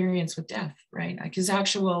experience with death, right? Like his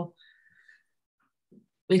actual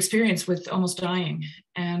experience with almost dying.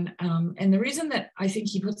 And the reason that I think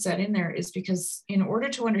he puts that in there is because in order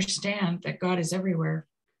to understand that God is everywhere,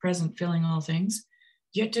 present, filling all things,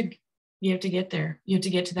 you have to get there. You have to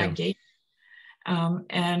get to that gate,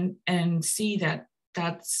 and see that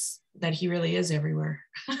he really is everywhere.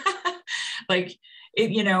 Like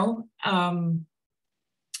it,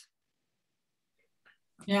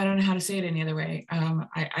 I don't know how to say it any other way.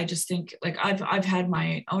 I just think like I've had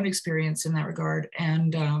my own experience in that regard,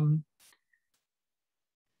 and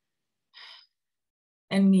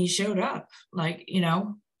he showed up, like,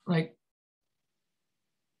 like,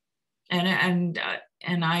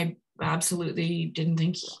 and I absolutely didn't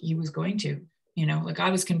think he was going to, like I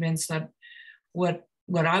was convinced that what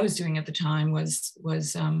I was doing at the time was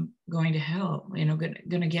going to hell, going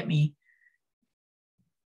to get me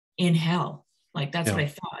in hell. Like that's what I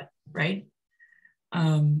thought, right?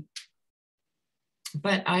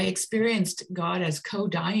 But I experienced God as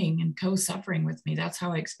co-dying and co-suffering with me. That's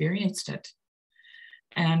how I experienced it.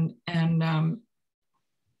 And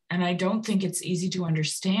I don't think it's easy to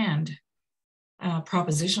understand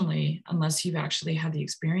propositionally unless you've actually had the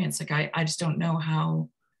experience. Like I just don't know how.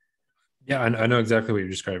 Yeah, I know exactly what you're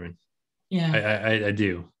describing. Yeah, I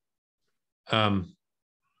do.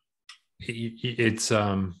 It's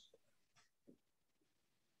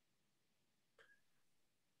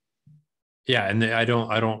yeah, and I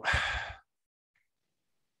don't.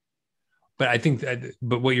 But I think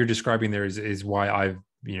but what you're describing there is why I've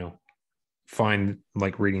find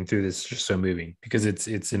like reading through this just so moving, because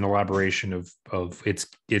it's an elaboration of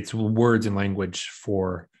it's words and language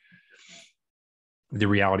for the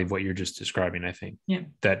reality of what you're just describing. I think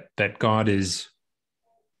that God is,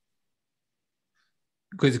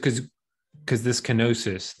 because this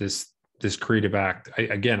kenosis, this creative act,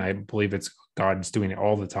 I believe it's God's doing it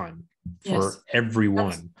all the time for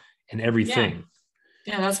everyone and everything.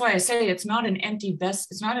 Yeah, that's why I say it's not an empty vessel.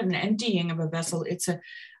 It's not an emptying of a vessel. It's a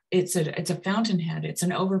fountainhead. It's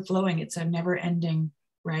an overflowing. It's a never ending,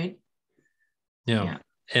 right? Yeah.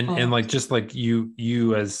 And like, just like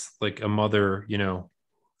you as like a mother,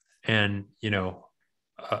 and,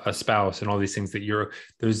 a spouse and all these things, that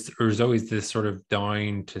there's always this sort of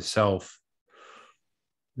dying to self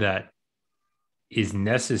that is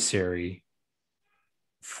necessary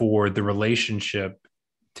for the relationship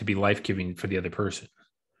to be life-giving for the other person.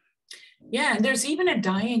 Yeah. And there's even a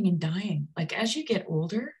dying in dying. Like as you get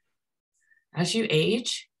older, as you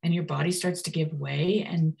age and your body starts to give way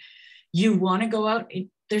and you want to go out,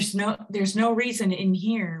 there's no reason in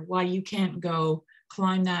here why you can't go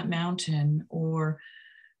climb that mountain, or,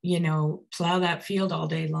 plow that field all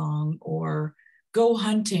day long, or go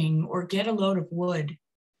hunting, or get a load of wood,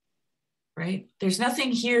 right? There's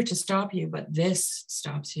nothing here to stop you, but this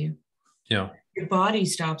stops you. Yeah. Your body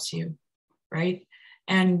stops you, right?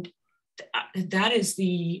 And that is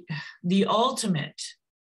the ultimate.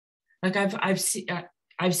 Like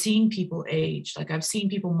I've seen people age, like I've seen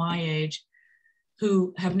people my age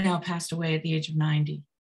who have now passed away at the age of 90.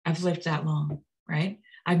 I've lived that long, right?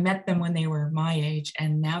 I met them when they were my age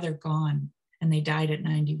and now they're gone and they died at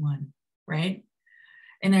 91, right?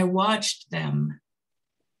 And I watched them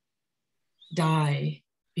die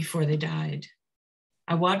before they died.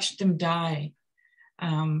 I watched them die.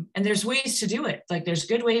 And there's ways to do it. Like there's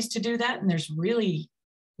good ways to do that. And there's really,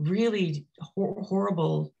 really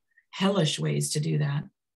horrible, hellish ways to do that,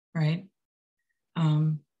 right?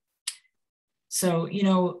 So,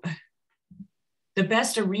 the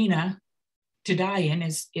best arena to die in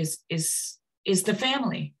is the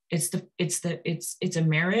family. It's a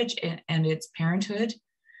marriage, and it's parenthood,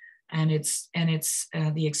 and it's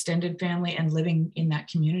the extended family, and living in that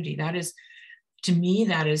community. That is, to me,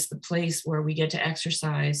 that is the place where we get to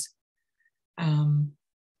exercise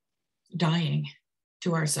dying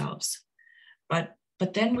to ourselves. But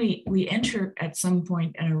then we enter at some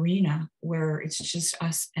point an arena where it's just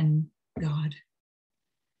us and God.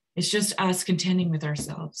 It's just us contending with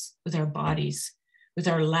ourselves, with our bodies, with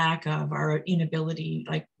our lack of, our inability.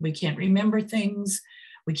 Like we can't remember things,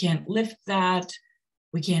 we can't lift that,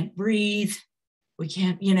 we can't breathe, we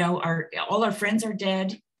can't, all our friends are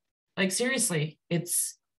dead. Like seriously,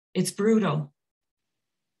 it's brutal.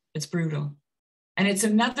 It's brutal. And it's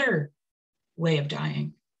another way of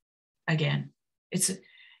dying again.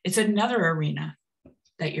 it's another arena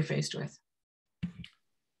that you're faced with.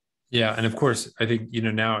 Yeah. And of course, I think,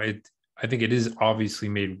 now I think it is obviously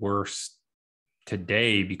made worse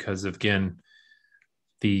today because of, again,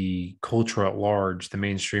 the culture at large, the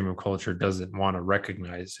mainstream of culture doesn't want to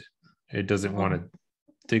recognize it. It doesn't want to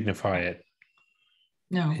dignify it.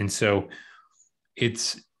 No. And so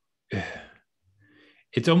it's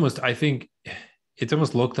almost, I think it's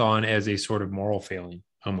almost looked on as a sort of moral failing,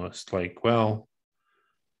 almost like, well,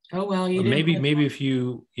 you maybe if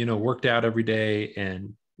you, worked out every day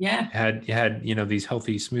and had these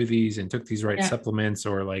healthy smoothies and took these right supplements,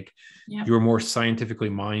 or like you were more scientifically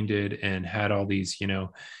minded and had all these,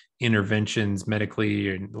 interventions medically,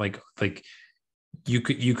 and like you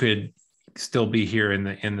could still be here in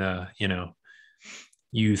the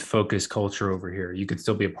youth focused culture over here. You could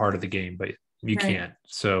still be a part of the game, but you can't.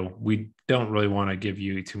 So we don't really want to give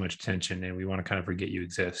you too much attention, and we want to kind of forget you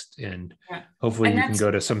exist. And hopefully you can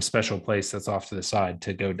go to some special place that's off to the side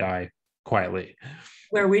to go die quietly,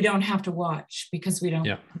 where we don't have to watch, because we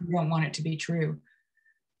don't want it to be true.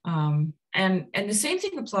 And the same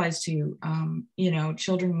thing applies to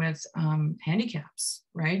children with handicaps,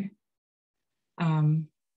 right?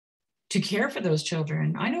 To care for those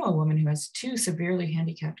children. I know a woman who has 2 severely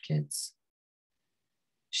handicapped kids.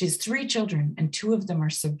 She has 3 children, and 2 of them are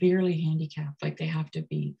severely handicapped. Like, they have to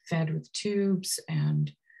be fed with tubes,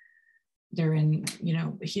 and they're in,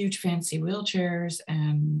 huge fancy wheelchairs,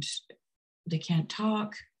 and they can't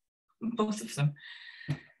talk, both of them.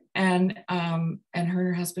 And her and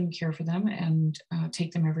her husband care for them and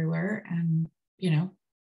take them everywhere. And,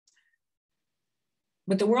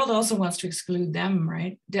 but the world also wants to exclude them,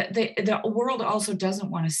 right? The world also doesn't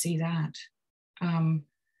want to see that.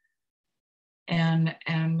 And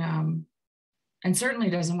certainly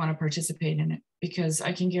doesn't want to participate in it, because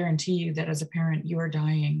I can guarantee you that as a parent, you are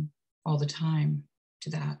dying all the time to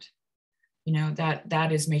that.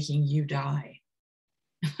 That is making you die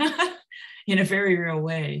in a very real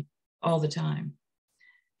way all the time.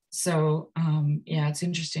 So it's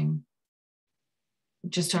interesting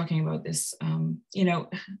just talking about this.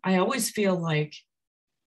 I always feel like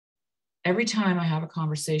every time I have a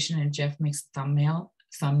conversation and Jeff makes a thumbnail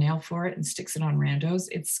for it and sticks it on randos,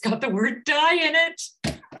 it's got the word die in it.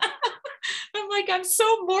 I'm like, I'm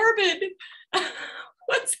so morbid.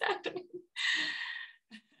 What's happening?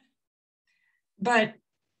 But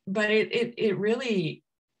it really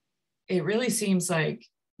seems like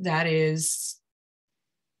that is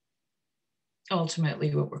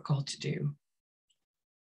ultimately what we're called to do,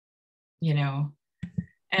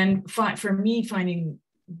 and for me, finding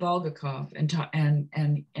Bulgakov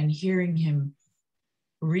and hearing him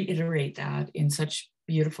reiterate that in such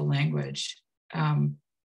beautiful language, and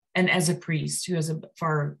as a priest who has a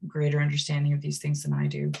far greater understanding of these things than I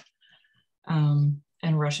do, and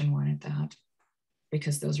Russian one at that,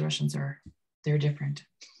 because those Russians they're different.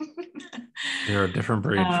 They're a different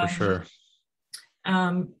breed for sure.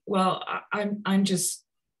 Well, I'm just,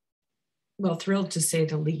 thrilled to say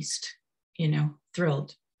the least,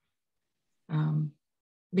 thrilled.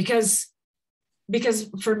 Because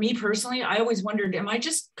for me personally, I always wondered, am I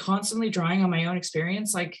just constantly drawing on my own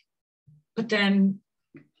experience? Like, but then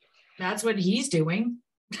that's what he's doing,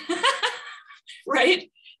 right?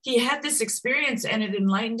 He had this experience and it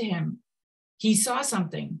enlightened him. He saw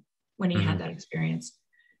something when he had that experience,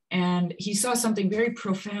 and he saw something very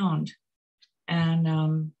profound.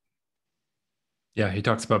 And he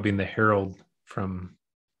talks about being the herald from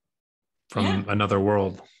another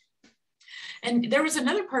world. And there was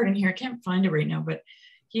another part in here, I can't find it right now, but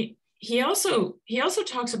he also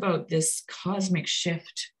talks about this cosmic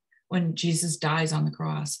shift when Jesus dies on the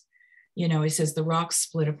cross. He says the rocks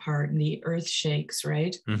split apart and the earth shakes,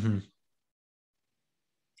 right? Mm-hmm.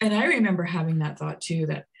 And I remember having that thought too,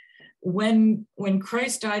 that when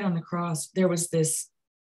Christ died on the cross, there was this,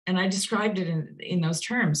 and I described it in those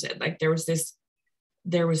terms, like there was this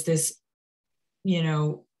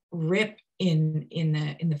rip in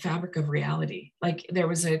the fabric of reality. Like there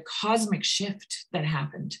was a cosmic shift that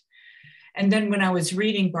happened. And then when I was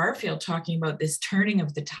reading Barfield talking about this turning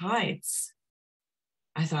of the tides,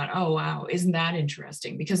 I thought, oh wow, isn't that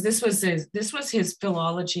interesting? Because this was his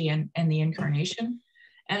philology and the Incarnation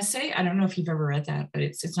essay. I don't know if you've ever read that, but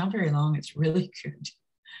it's not very long. It's really good.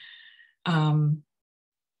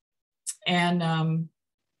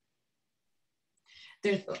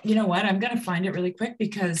 You know what? I'm going to find it really quick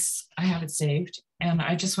because I have it saved, and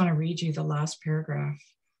I just want to read you the last paragraph,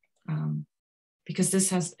 because this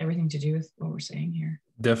has everything to do with what we're saying here.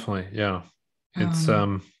 Definitely, yeah. It's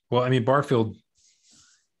well, I mean, Barfield.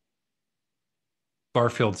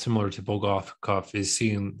 Barfield, similar to Bulgakov, is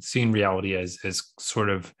seeing reality as sort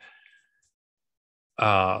of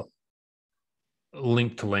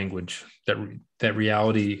linked to language. That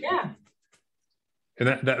reality, Yeah. and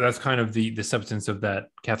that's kind of the substance of that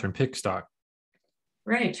Catherine Pickstock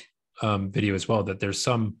Right. video as well. That there's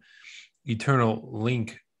some eternal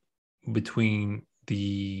link between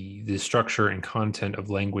the structure and content of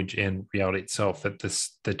language and reality itself. That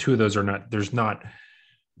the two of those are not.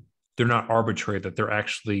 They're not arbitrary. That they're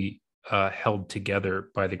actually held together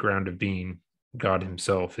by the ground of being. God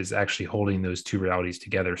himself is actually holding those two realities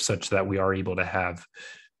together such that we are able to have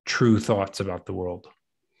true thoughts about the world.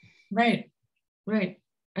 Right. Right.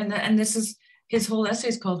 And this is, his whole essay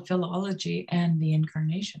is called Philology and the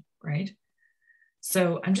Incarnation, right?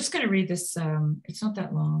 So I'm just going to read this. It's not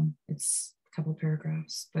that long. It's a couple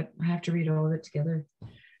paragraphs, but I have to read all of it together.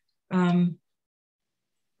 Let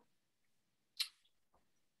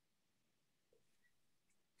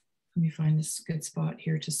me find this good spot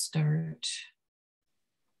here to start.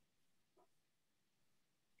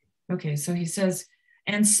 Okay, so he says,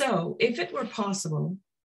 and so if it were possible,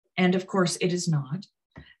 and of course it is not,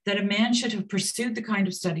 that a man should have pursued the kind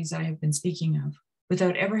of studies I have been speaking of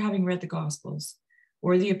without ever having read the Gospels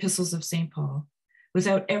or the epistles of St. Paul,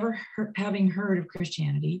 without ever having heard of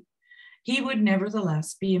Christianity, he would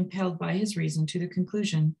nevertheless be impelled by his reason to the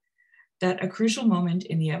conclusion that a crucial moment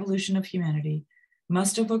in the evolution of humanity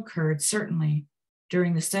must have occurred certainly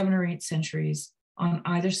during the 7 or 8 centuries on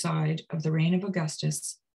either side of the reign of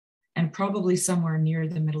Augustus, and probably somewhere near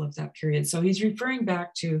the middle of that period. So he's referring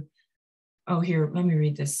back to, oh, here, let me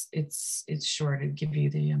read this. It's short. It'll give you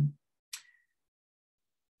the,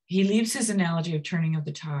 he leaves his analogy of turning of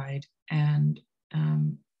the tide, and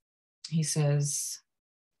he says,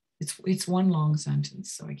 it's one long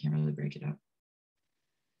sentence, so I can't really break it up.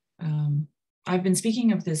 I've been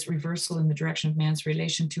speaking of this reversal in the direction of man's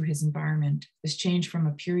relation to his environment, this change from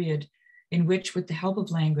a period in which, with the help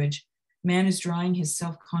of language, man is drawing his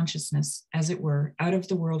self-consciousness, as it were, out of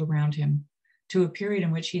the world around him, to a period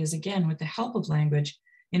in which he is again, with the help of language,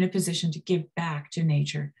 in a position to give back to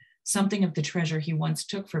nature something of the treasure he once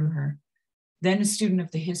took from her. Then a student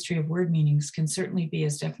of the history of word meanings can certainly be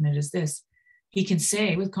as definite as this. He can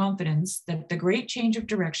say with confidence that the great change of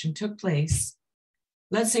direction took place,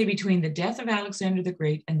 let's say, between the death of Alexander the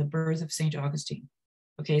Great and the birth of St. Augustine.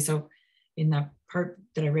 Okay, so in that part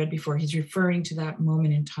that I read before, he's referring to that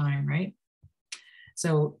moment in time, right?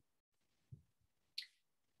 So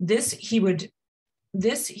this he would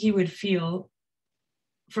feel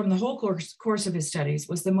from the whole course of his studies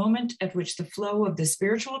was the moment at which the flow of the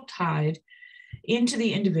spiritual tide into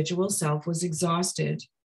the individual self was exhausted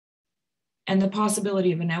and the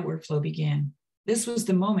possibility of an outward flow began. This was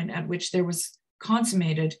the moment at which there was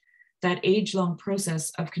consummated that age-long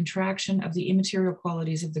process of contraction of the immaterial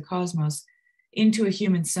qualities of the cosmos into a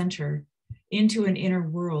human center, into an inner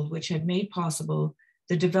world which had made possible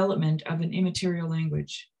the development of an immaterial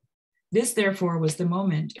language. This, therefore, was the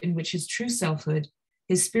moment in which his true selfhood,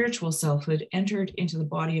 his spiritual selfhood, entered into the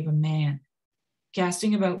body of a man,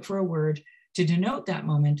 casting about for a word to denote that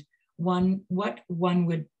moment. What one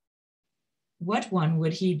would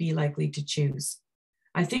he be likely to choose?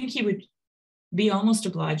 I think he would be almost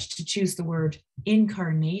obliged to choose the word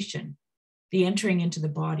incarnation, the entering into the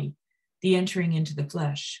body, the entering into the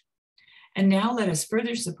flesh. And now let us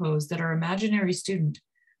further suppose that our imaginary student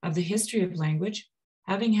of the history of language,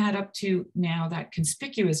 having had up to now that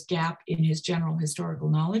conspicuous gap in his general historical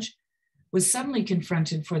knowledge, was suddenly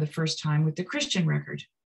confronted for the first time with the Christian record,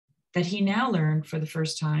 that he now learned for the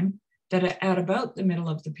first time that at about the middle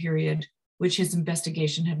of the period which his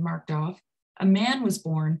investigation had marked off, a man was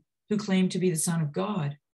born who claimed to be the Son of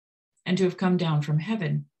God and to have come down from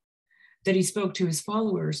heaven, that he spoke to his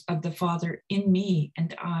followers of the Father in me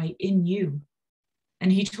and I in you.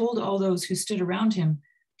 And he told all those who stood around him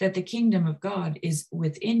that the kingdom of God is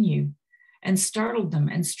within you, and startled them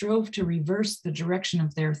and strove to reverse the direction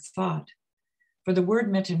of their thought. For the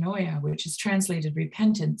word metanoia, which is translated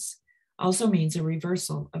repentance, also means a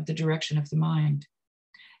reversal of the direction of the mind.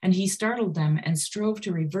 And he startled them and strove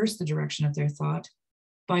to reverse the direction of their thought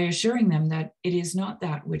by assuring them that it is not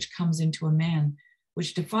that which comes into a man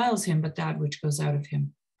which defiles him, but that which goes out of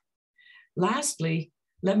him. Lastly,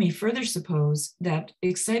 let me further suppose that,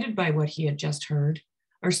 excited by what he had just heard,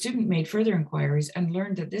 our student made further inquiries and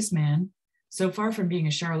learned that this man, so far from being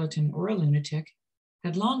a charlatan or a lunatic,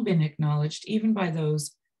 had long been acknowledged, even by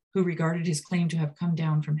those who regarded his claim to have come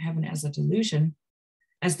down from heaven as a delusion,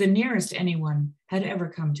 as the nearest anyone had ever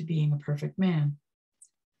come to being a perfect man.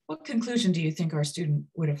 What conclusion do you think our student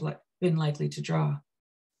would have been likely to draw?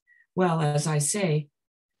 Well, as I say,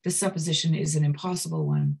 This supposition is an impossible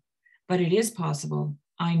one, but it is possible,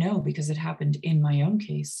 I know, because it happened in my own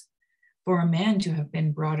case, for a man to have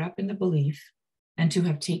been brought up in the belief and to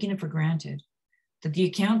have taken it for granted that the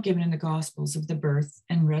account given in the Gospels of the birth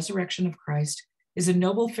and resurrection of Christ is a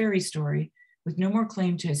noble fairy story with no more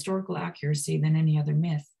claim to historical accuracy than any other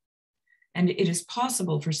myth. And it is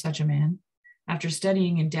possible for such a man, after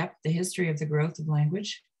studying in depth the history of the growth of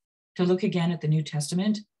language, to look again at the New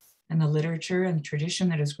Testament and the literature and the tradition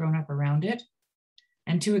that has grown up around it,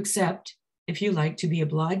 and to accept, if you like, to be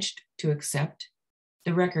obliged to accept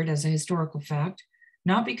the record as a historical fact,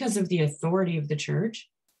 not because of the authority of the church,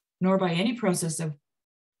 nor by any process of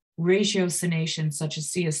ratiocination such as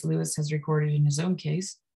C.S. Lewis has recorded in his own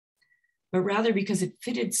case, but rather because it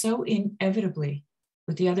fitted so inevitably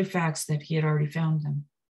with the other facts that he had already found them,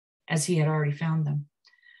 as he had already found them.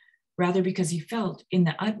 Rather because he felt in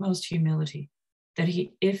the utmost humility that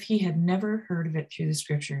if he had never heard of it through the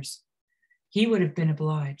scriptures, he would have been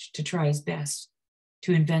obliged to try his best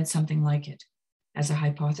to invent something like it as a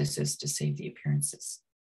hypothesis to save the appearances.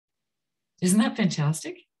 Isn't that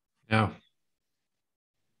fantastic? Yeah.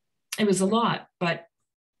 It was a lot, but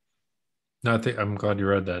no, I'm glad you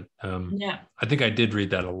read that. Yeah. I think I did read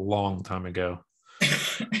that a long time ago.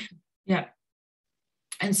 Yeah.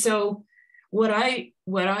 And so what I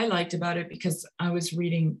liked about it, because I was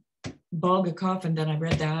reading Bulgakov and then I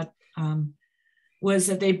read that, was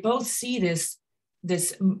that they both see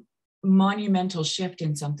this monumental shift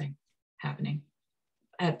in something happening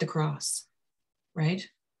at the cross, right?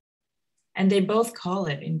 And they both call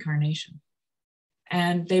it incarnation.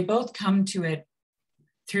 And they both come to it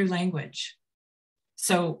through language.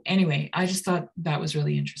 So anyway, I just thought that was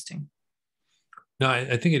really interesting. No,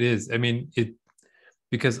 I think it is. I mean,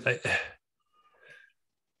 because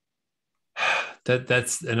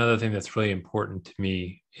that's another thing that's really important to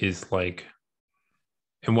me is like,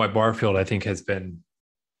 and why Barfield I think has been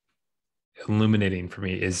illuminating for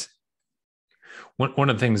me is one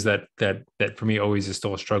of the things that for me always is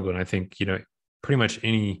still a struggle. And I think, pretty much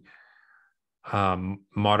any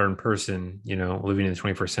modern person, living in the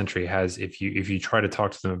 21st century has, if you try to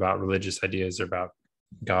talk to them about religious ideas or about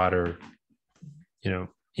God or,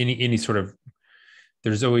 any sort of,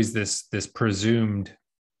 there's always this presumed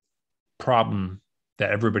problem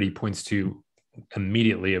that everybody points to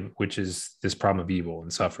immediately, which is this problem of evil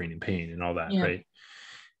and suffering and pain and all that. Yeah. Right.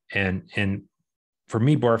 And for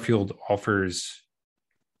me, Barfield offers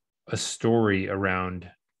a story around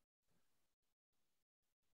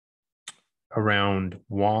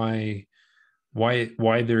why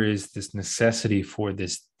there is this necessity for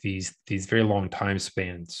these very long time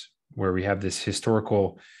spans where we have this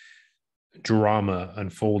historical drama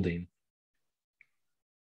unfolding,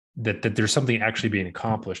 that there's something actually being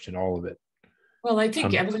accomplished in all of it. Well, I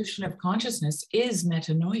think evolution of consciousness is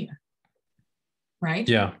metanoia, right?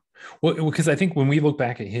 Yeah. Well, because I think when we look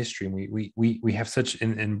back at history, and we have such,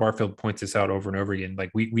 and Barfield points this out over and over again,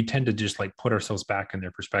 like we tend to just like put ourselves back in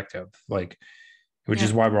their perspective, like, which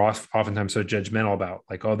is why we're oftentimes so judgmental about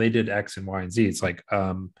like, oh, they did X and Y and Z. It's like,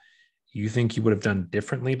 you think you would have done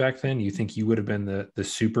differently back then? You think you would have been the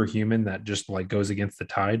superhuman that just like goes against the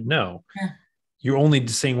tide? No, you're only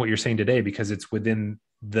saying what you're saying today because it's within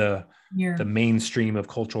the mainstream of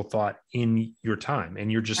cultural thought in your time,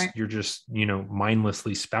 and you're just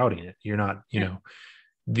mindlessly spouting it. You're not,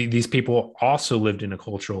 these people also lived in a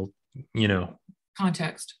cultural,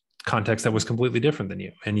 context that was completely different than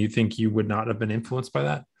you, and you think you would not have been influenced by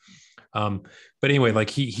that. But anyway, like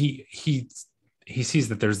he sees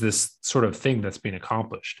that there's this sort of thing that's being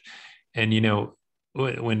accomplished, and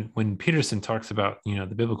when Peterson talks about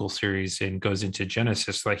the biblical series and goes into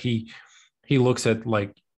Genesis, like he looks at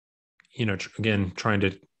like, again, trying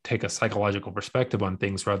to take a psychological perspective on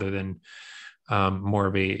things rather than more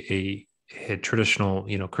of a traditional,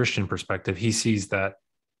 Christian perspective. He sees that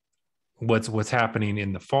what's happening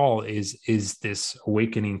in the fall is this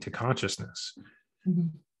awakening to consciousness,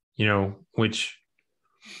 which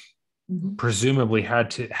presumably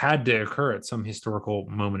had to occur at some historical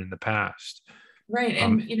moment in the past. Right.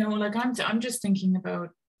 And, like I'm just thinking about,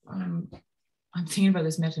 I'm thinking about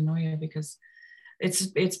this metanoia because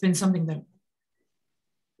it's been something that,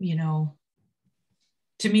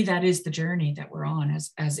 to me, that is the journey that we're on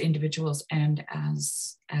as individuals and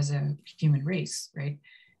as a human race, right?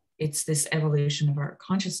 It's this evolution of our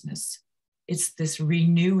consciousness. It's this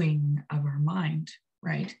renewing of our mind,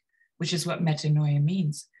 right? Which is what metanoia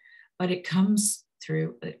means. But it comes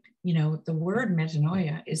through, the word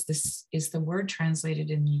metanoia is the word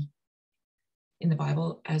translated in the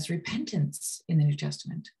Bible as repentance in the New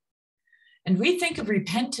Testament. And we think of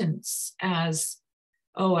repentance as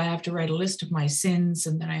oh, I have to write a list of my sins,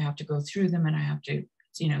 and then I have to go through them, and I have to,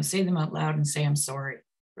 say them out loud and say, I'm sorry,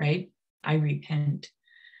 right? I repent.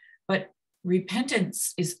 But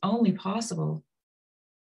repentance is only possible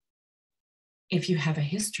if you have a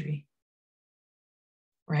history,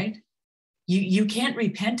 right? You can't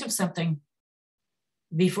repent of something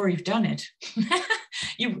before you've done it.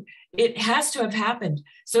 It has to have happened.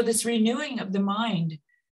 So this renewing of the mind,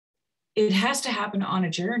 it has to happen on a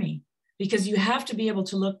journey, because you have to be able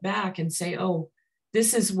to look back and say, oh,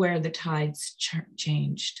 this is where the tides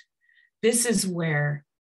changed. This is where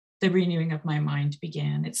the renewing of my mind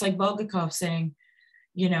began. It's like Bulgakov saying,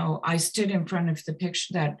 I stood in front of the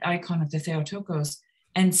picture, that icon of the Theotokos,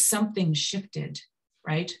 and something shifted,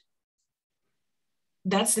 right?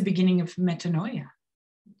 That's the beginning of metanoia,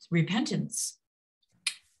 repentance.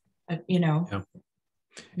 Yeah.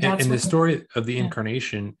 And the story of the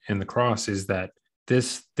incarnation and the cross is that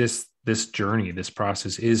this journey, this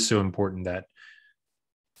process is so important that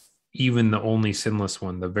even the only sinless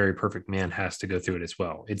one, the very perfect man, has to go through it as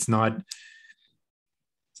well. It's not,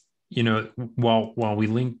 while we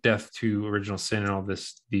link death to original sin and all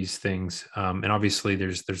these things, and obviously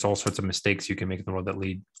there's all sorts of mistakes you can make in the world that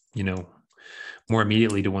lead, more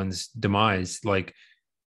immediately to one's demise. Like,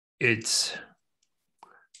 it's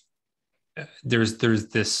there's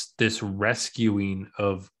this rescuing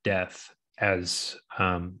of death as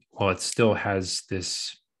while it still has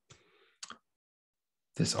this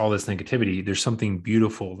all this negativity. There's something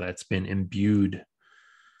beautiful that's been imbued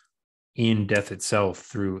in death itself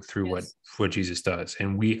through yes. what Jesus does.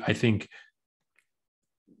 And I think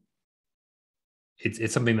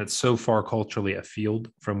it's something that's so far culturally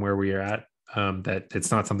afield from where we are at, that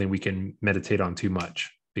it's not something we can meditate on too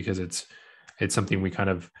much, because it's something we kind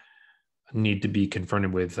of need to be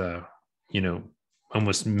confronted with,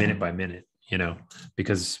 almost minute by minute,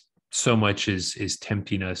 because so much is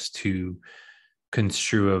tempting us to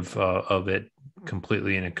construe of it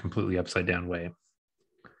completely in a completely upside down way.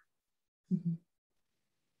 Mm-hmm.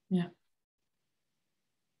 Yeah.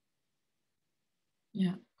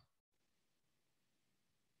 Yeah.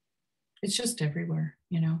 It's just everywhere,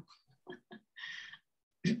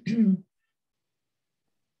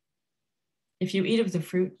 If you eat of the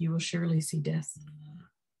fruit, you will surely see death,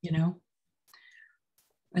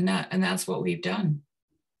 and that's what we've done.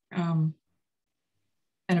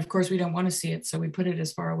 And of course, we don't want to see it, so we put it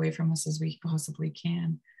as far away from us as we possibly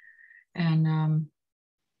can. And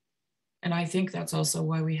I think that's also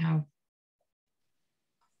why we have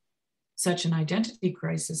such an identity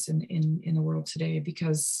crisis in the world today,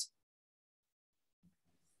 because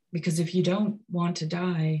if you don't want to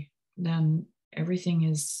die, then everything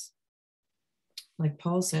is, like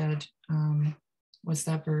Paul said, what's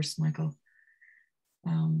that verse, Michael?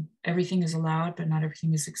 Everything is allowed, but not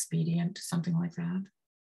everything is expedient, something like that.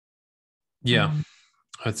 Yeah,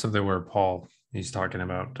 that's something where Paul, he's talking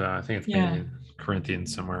about, I think it's maybe in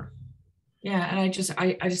Corinthians somewhere. Yeah, and I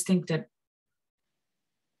just think that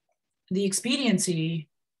the expediency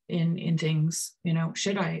in things,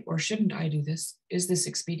 should I or shouldn't I do this? Is this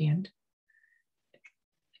expedient?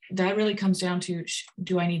 That really comes down to,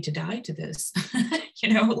 do I need to die to this?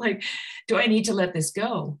 Like, do I need to let this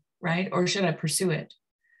go, right? Or should I pursue it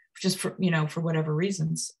just for whatever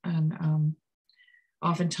reasons? And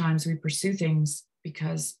oftentimes we pursue things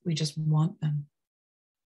because we just want them.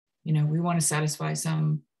 We want to satisfy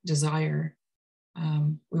some desire.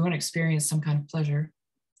 We want to experience some kind of pleasure,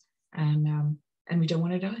 and we don't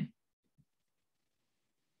want to die.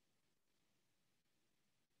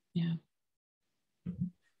 Yeah.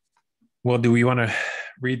 Well, do we want to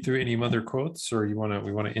read through any other quotes, or we want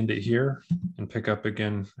to end it here and pick up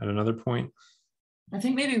again at another point? I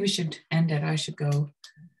think maybe we should end it. I should go,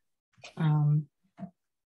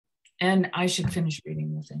 and I should finish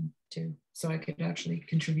reading the thing too, so I could actually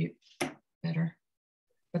contribute better.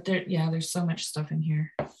 But there's so much stuff in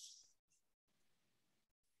here.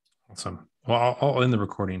 Awesome. Well, I'll end the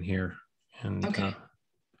recording here, and okay.